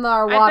in them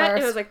our waters. I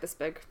bet it was like this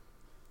big.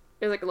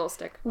 It was like a little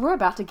stick. We're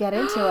about to get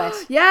into it.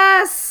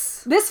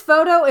 Yes! This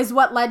photo is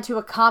what led to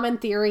a common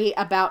theory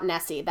about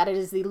Nessie, that it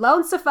is the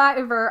lone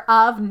survivor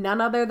of none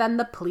other than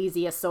the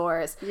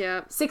plesiosaurs.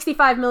 Yep.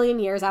 65 million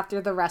years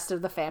after the rest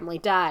of the family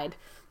died.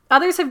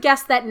 Others have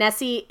guessed that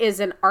Nessie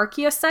is an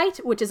archaeocete,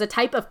 which is a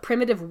type of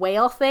primitive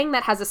whale thing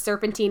that has a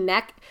serpentine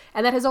neck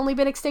and that has only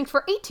been extinct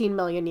for 18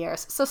 million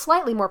years, so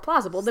slightly more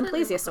plausible than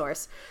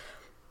plesiosaurs.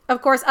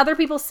 Of course, other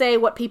people say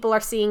what people are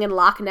seeing in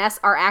Loch Ness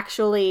are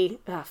actually,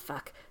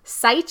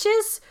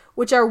 seiches,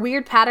 which are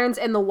weird patterns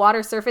in the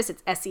water surface.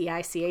 It's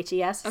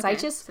S-E-I-C-H-E-S, Okay.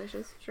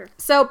 seiches. Sure.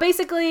 So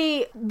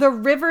basically, the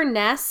River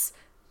Ness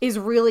is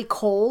really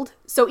cold.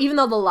 So even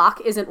though the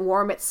loch isn't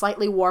warm, it's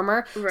slightly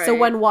warmer. Right. So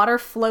when water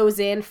flows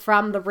in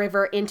from the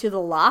river into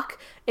the loch,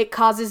 it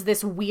causes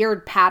this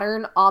weird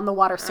pattern on the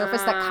water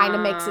surface that kind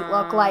of makes it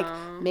look like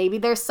maybe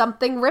there's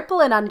something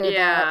rippling under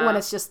there when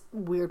it's just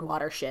weird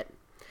water shit.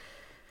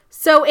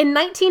 So in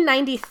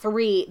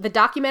 1993, the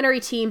documentary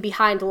team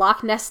behind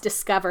Loch Ness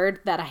Discovered,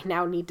 that I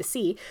now need to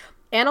see,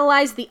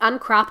 analyzed the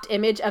uncropped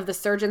image of the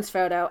surgeon's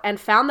photo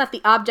and found that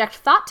the object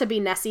thought to be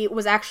Nessie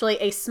was actually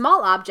a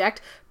small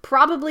object,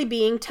 probably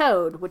being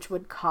towed, which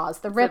would cause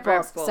the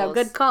ripples. So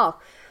good call.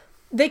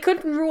 They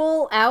couldn't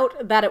rule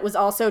out that it was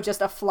also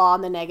just a flaw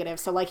in the negative.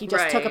 So like he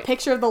just took a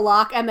picture of the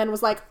loch and then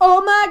was like,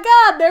 oh my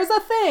god, there's a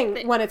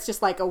thing, when it's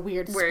just like a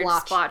weird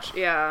splotch.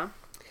 Yeah.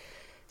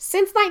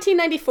 Since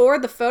 1994,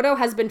 the photo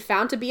has been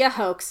found to be a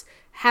hoax,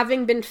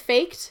 having been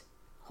faked,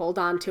 hold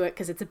on to it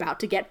because it's about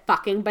to get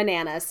fucking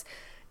bananas,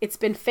 it's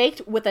been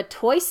faked with a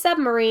toy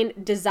submarine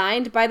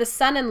designed by the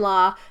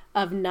son-in-law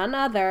of none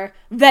other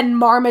than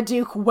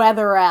Marmaduke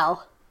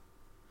Wetherell.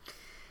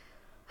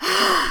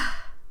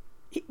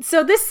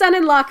 So this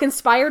son-in-law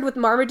conspired with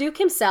Marmaduke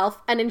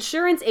himself, an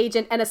insurance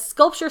agent, and a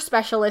sculpture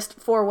specialist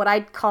for what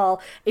I'd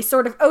call a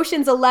sort of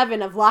Ocean's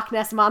 11 of Loch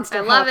Ness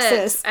Monster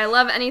hoaxes. I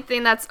love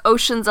anything that's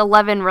Ocean's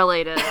 11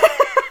 related.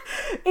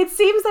 It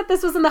seems that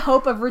this was in the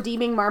hope of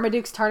redeeming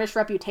Marmaduke's tarnished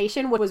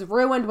reputation, which was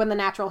ruined when the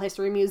Natural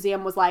History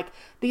Museum was like,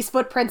 these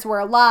footprints were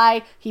a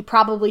lie, he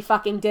probably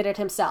fucking did it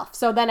himself.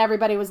 So then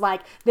everybody was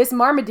like, this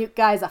Marmaduke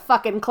guy's a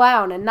fucking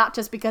clown, and not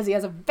just because he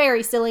has a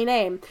very silly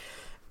name.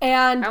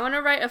 And I want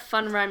to write a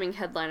fun rhyming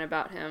headline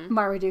about him.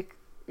 Marmaduke.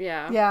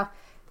 Yeah. Yeah.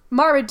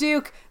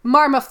 Marmaduke,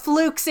 Marma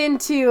flukes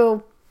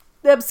into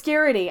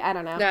obscurity. I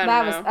don't know.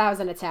 That was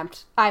an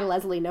attempt. I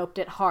Leslie Noped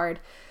it hard.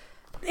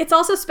 It's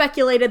also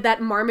speculated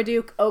that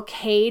Marmaduke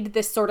okayed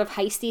this sort of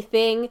heisty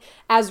thing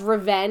as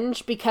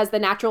revenge because the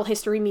Natural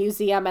History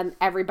Museum and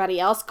everybody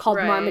else called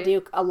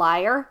Marmaduke a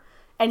liar.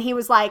 And he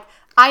was like,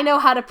 I know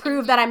how to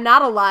prove that I'm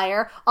not a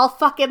liar. I'll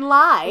fucking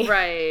lie.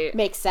 Right.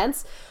 Makes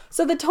sense.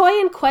 So the toy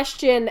in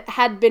question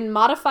had been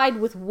modified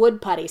with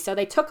wood putty. So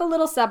they took a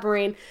little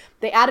submarine,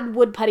 they added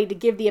wood putty to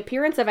give the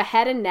appearance of a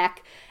head and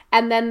neck,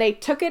 and then they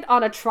took it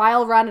on a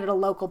trial run at a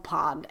local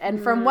pond.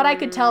 And from what I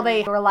could tell,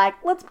 they were like,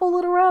 let's pull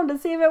it around and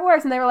see if it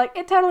works. And they were like,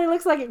 it totally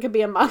looks like it could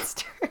be a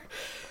monster.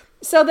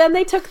 So then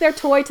they took their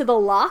toy to the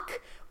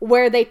loch,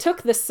 where they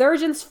took the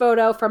surgeon's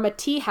photo from a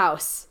tea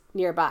house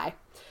nearby.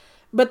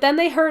 But then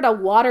they heard a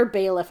water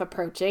bailiff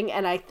approaching,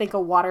 and I think a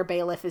water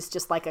bailiff is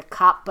just like a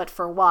cop, but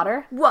for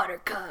water.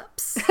 Water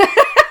cups.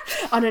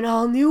 On an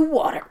all-new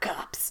water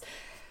cups.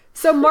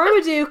 So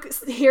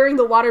Marmaduke, hearing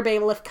the water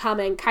bailiff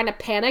coming, kind of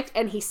panicked,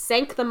 and he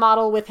sank the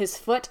model with his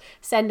foot,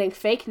 sending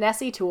fake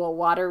Nessie to a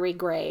watery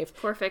grave.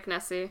 Poor fake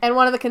Nessie. And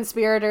one of the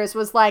conspirators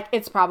was like,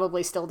 it's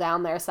probably still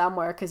down there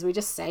somewhere, because we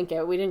just sank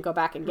it. We didn't go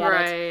back and get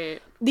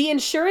it. The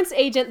insurance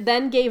agent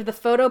then gave the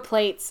photo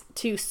plates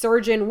to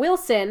Surgeon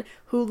Wilson,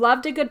 who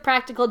loved a good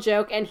practical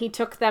joke, and he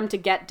took them to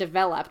get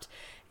developed.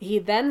 He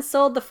then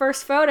sold the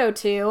first photo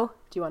to,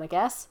 do you want to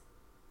guess?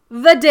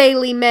 The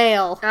Daily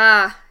Mail.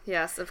 Yeah.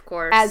 Yes, of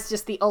course. As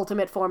just the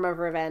ultimate form of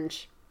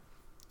revenge.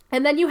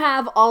 And then you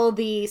have all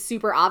the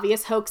super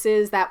obvious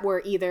hoaxes that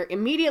were either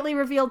immediately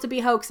revealed to be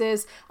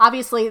hoaxes.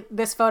 Obviously,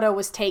 this photo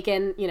was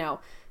taken,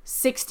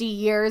 60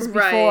 years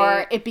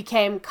before it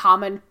became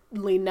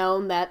commonly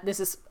known that this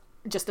is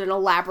just an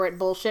elaborate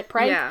bullshit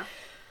prank. Yeah.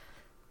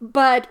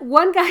 But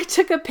one guy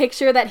took a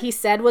picture that he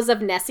said was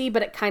of Nessie,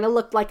 but it kind of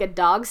looked like a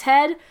dog's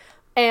head.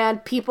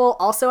 And people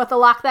also at the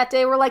lock that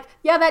day were like,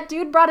 yeah, that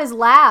dude brought his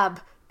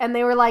lab. And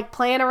they were, like,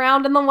 playing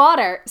around in the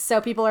water.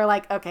 So people are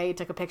like, okay, he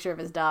took a picture of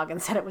his dog and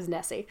said it was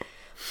Nessie.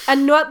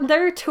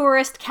 Another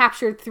tourist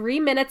captured 3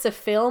 minutes of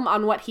film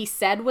on what he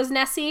said was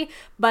Nessie,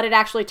 but it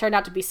actually turned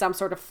out to be some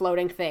sort of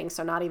floating thing.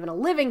 So not even a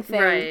living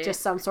thing,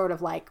 just some sort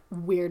of, like,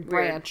 weird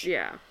branch.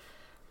 Yeah.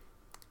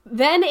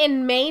 Then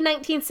in May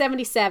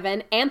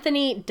 1977,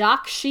 Anthony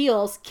Doc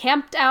Shields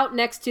camped out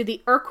next to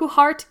the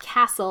Urquhart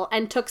Castle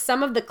and took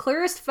some of the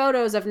clearest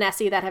photos of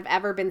Nessie that have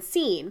ever been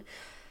seen.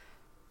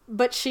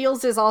 But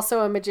Shields is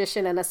also a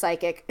magician and a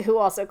psychic who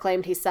also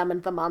claimed he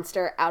summoned the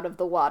monster out of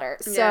the water.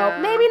 So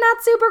maybe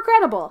not super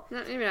credible.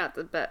 Maybe not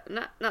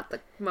not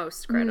the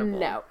most credible.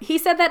 No. He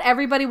said that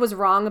everybody was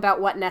wrong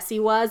about what Nessie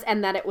was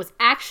and that it was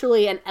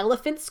actually an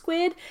elephant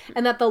squid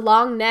and that the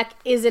long neck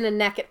isn't a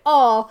neck at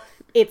all.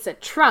 It's a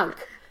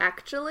trunk.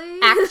 Actually,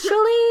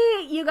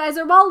 you guys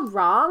are all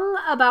wrong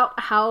about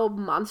how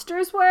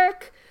monsters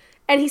work.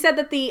 And he said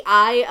that the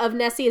eye of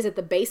Nessie is at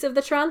the base of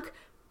the trunk.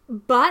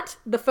 But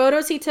the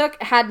photos he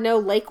took had no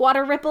lake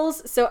water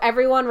ripples, so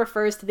everyone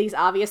refers to these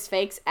obvious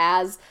fakes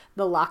as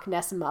the Loch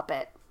Ness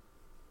Muppet.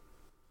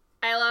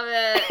 I love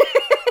it.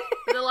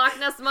 The Loch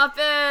Ness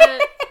Muppet.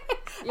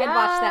 Yes. I'd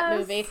watch that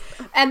movie.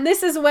 And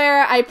this is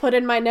where I put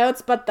in my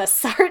notes, but the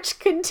search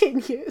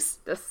continues.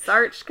 The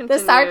search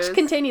continues. The search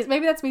continues.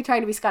 Maybe that's me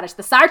trying to be Scottish.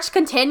 The search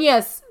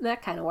continues.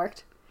 That kind of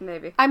worked.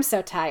 Maybe. I'm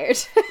so tired.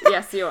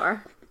 Yes, you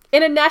are.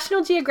 In a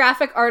National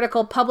Geographic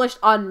article published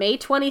on May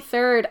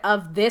 23rd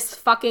of this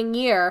fucking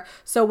year,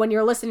 so when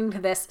you're listening to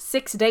this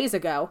 6 days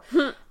ago,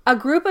 a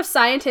group of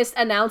scientists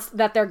announced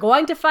that they're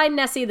going to find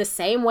Nessie the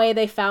same way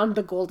they found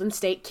the Golden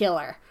State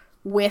Killer,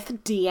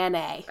 with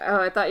DNA.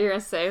 Oh, I thought you were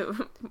going to say...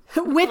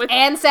 with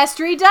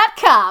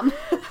Ancestry.com.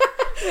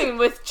 I mean,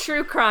 with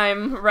true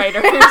crime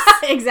writers.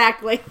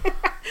 Exactly.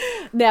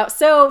 No,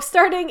 so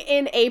starting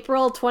in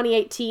April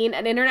 2018,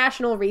 an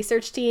international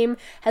research team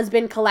has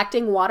been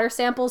collecting water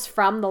samples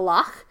from the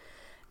loch.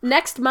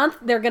 Next month,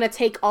 they're going to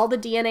take all the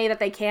DNA that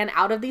they can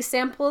out of these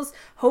samples,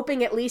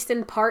 hoping at least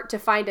in part to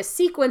find a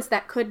sequence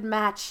that could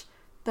match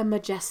the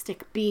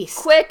majestic beast.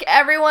 Quick,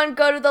 everyone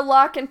go to the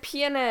loch and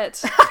pee in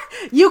it.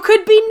 You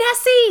could be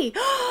Nessie!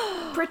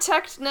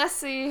 Protect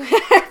Nessie.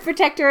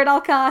 Protect her at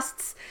all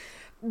costs.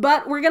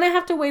 But we're going to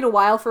have to wait a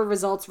while for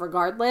results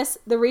regardless.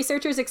 The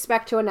researchers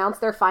expect to announce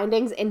their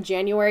findings in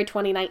January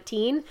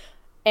 2019.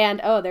 And,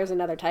 oh, there's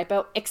another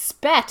typo.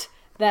 Expect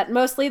that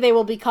mostly they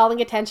will be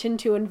calling attention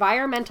to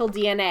environmental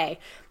DNA,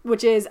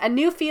 which is a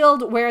new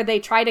field where they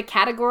try to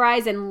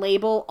categorize and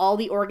label all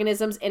the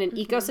organisms in an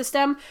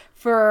ecosystem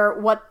for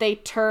what they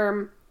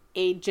term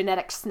a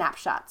genetic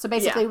snapshot. So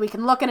basically we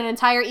can look at an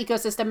entire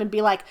ecosystem and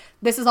be like,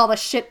 this is all the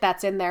shit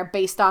that's in there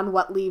based on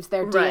what leaves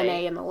their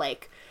DNA in the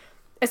lake.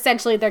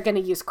 Essentially, they're going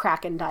to use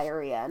Kraken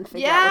diarrhea and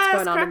figure out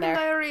what's going on in there.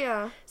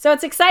 Diarrhea. So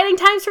it's exciting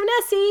times for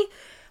Nessie.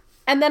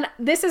 And then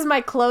this is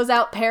my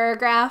closeout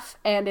paragraph,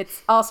 and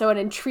it's also an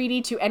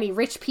entreaty to any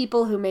rich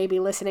people who may be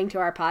listening to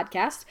our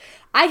podcast.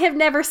 I have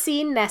never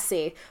seen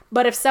Nessie,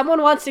 but if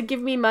someone wants to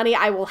give me money,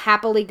 I will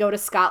happily go to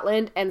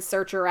Scotland and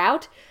search her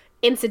out.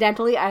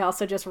 Incidentally, I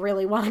also just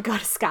really want to go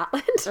to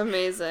Scotland.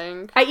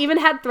 Amazing. I even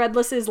had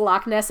Threadless's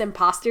Loch Ness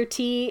imposter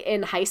tee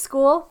in high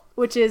school,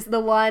 which is the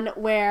one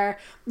where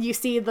you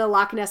see the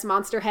Loch Ness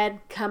monster head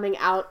coming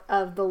out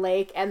of the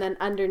lake, and then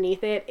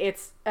underneath it,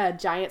 it's a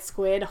giant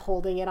squid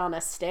holding it on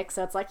a stick.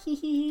 So it's like, hee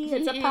hee hee,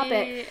 it's a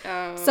puppet.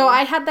 Oh. So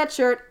I had that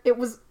shirt. It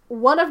was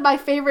one of my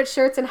favorite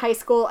shirts in high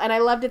school, and I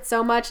loved it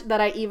so much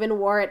that I even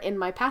wore it in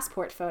my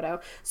passport photo.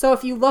 So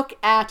if you look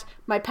at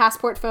my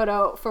passport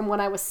photo from when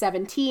I was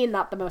 17,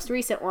 not the most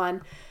recent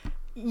one,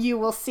 you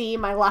will see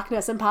my Loch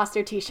Ness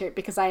imposter t-shirt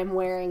because I am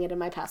wearing it in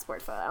my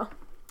passport photo.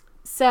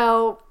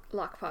 So...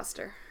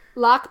 Lochposter.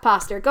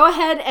 Go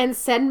ahead and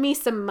send me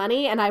some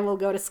money and I will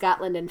go to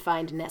Scotland and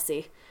find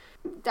Nessie.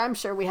 I'm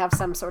sure we have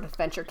some sort of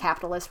venture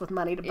capitalist with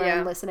money to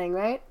burn listening,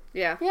 right?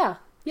 Yeah. Yeah.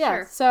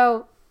 Sure.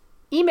 So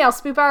email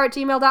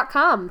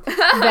spoophour@gmail.com,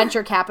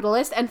 venture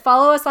capitalist, and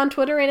follow us on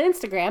Twitter and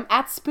Instagram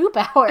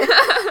 @spoophour.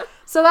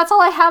 So that's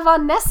all I have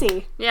on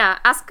Nessie. Yeah.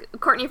 Ask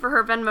Courtney for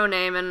her Venmo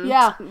name and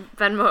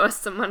Venmo us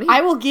some money. I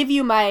will give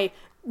you my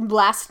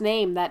last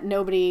name that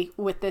nobody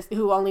with this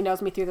who only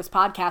knows me through this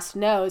podcast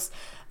knows.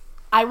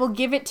 I will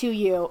give it to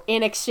you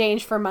in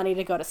exchange for money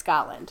to go to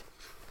Scotland.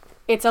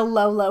 It's a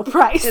low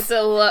price. That's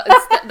the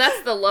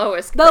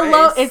lowest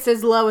price. It's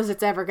as low as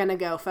it's ever going to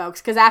go,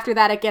 folks. Because after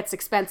that, it gets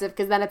expensive.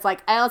 Because then it's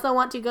like, I also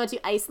want to go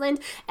to Iceland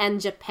and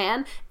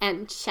Japan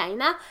and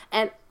China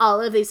and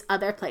all of these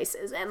other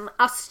places. And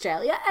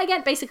Australia.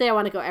 Again, basically, I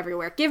want to go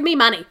everywhere. Give me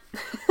money.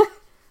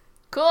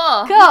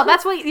 Cool. Cool.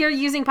 That's what you're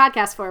using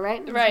podcasts for,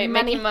 right? Right,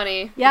 making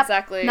money. Yep.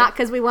 Exactly. Not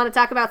because we want to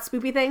talk about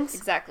spoopy things.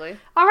 Exactly.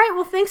 All right,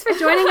 well, thanks for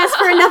joining us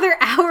for another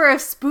hour of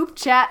spoop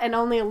chat and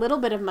only a little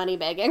bit of money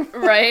begging.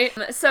 Right.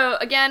 So,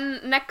 again,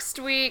 next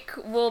week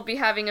we'll be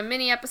having a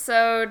mini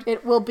episode.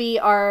 It will be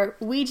our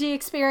Ouija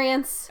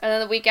experience. And then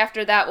the week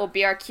after that will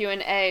be our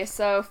Q&A.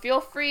 So feel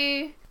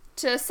free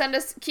to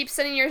keep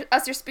sending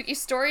us your spooky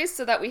stories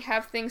so that we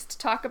have things to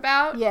talk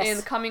about in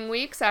the coming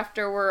weeks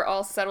after we're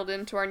all settled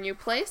into our new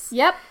place.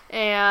 Yep.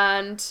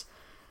 And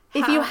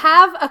if you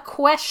have a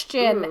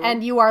question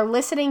and you are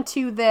listening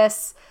to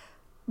this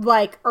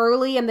like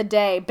early in the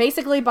day,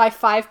 basically by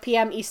 5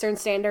 p.m. Eastern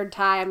Standard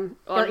Time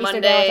on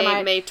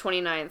Monday, May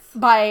 29th.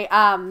 By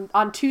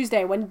on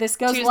Tuesday when this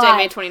goes Tuesday, live.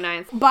 May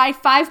 29th. By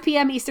 5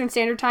 p.m. Eastern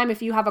Standard Time,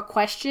 if you have a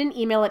question,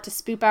 email it to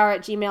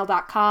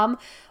spoophour@gmail.com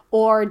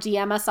or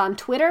DM us on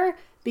Twitter,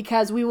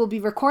 because we will be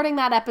recording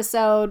that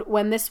episode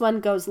when this one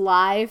goes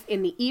live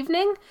in the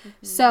evening. Mm-hmm.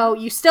 So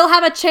you still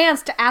have a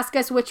chance to ask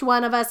us which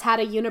one of us had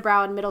a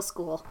unibrow in middle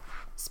school.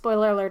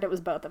 Spoiler alert, it was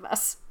both of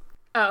us.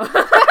 Oh.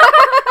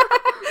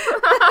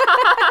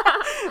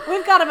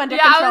 We've got him under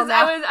control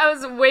now. I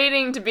was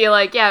waiting to be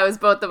like, yeah, it was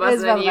both of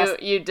us, and then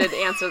you did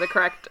answer the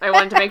correct. I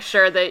wanted to make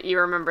sure that you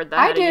remembered that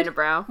I had a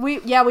unibrow.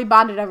 We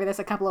bonded over this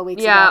a couple of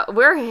weeks ago. Yeah,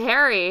 we're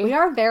hairy. We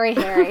are very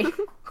hairy.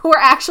 We're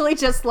actually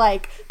just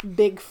like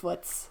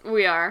Bigfoots.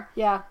 We are.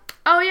 Yeah.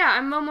 Oh yeah,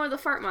 I'm Momo the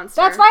Fart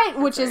Monster. That's right,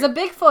 which is a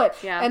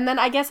Bigfoot. Yeah. And then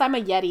I guess I'm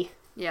a Yeti.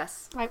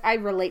 Yes. I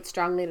relate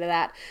strongly to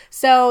that.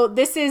 So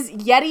this is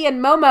Yeti and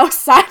Momo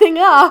signing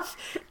off.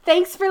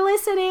 Thanks for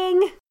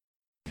listening.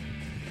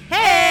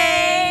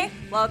 Hey!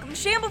 Welcome to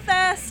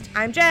Shamblefest!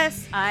 I'm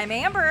Jess. I'm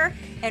Amber,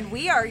 and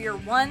we are your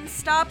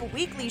one-stop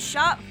weekly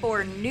shop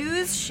for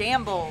news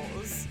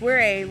shambles. We're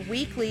a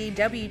weekly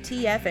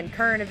WTF and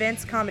current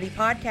events comedy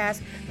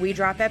podcast. We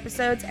drop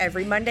episodes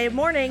every Monday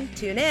morning.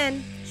 Tune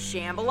in.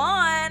 Shamble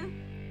on!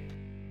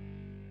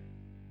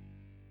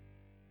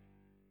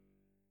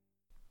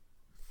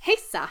 Hey,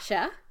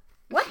 Sasha.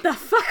 What the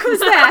fuck was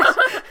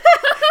that?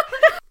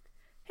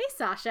 Hey,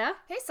 Sasha.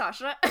 Hey,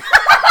 Sasha.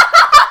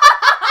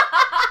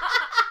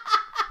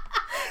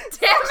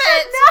 Damn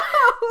it! No!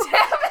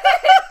 Damn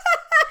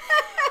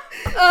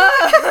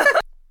it!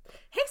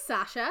 Hey,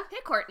 Sasha.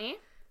 Hey, Courtney.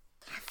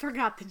 I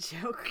forgot the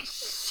joke.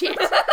 Shit.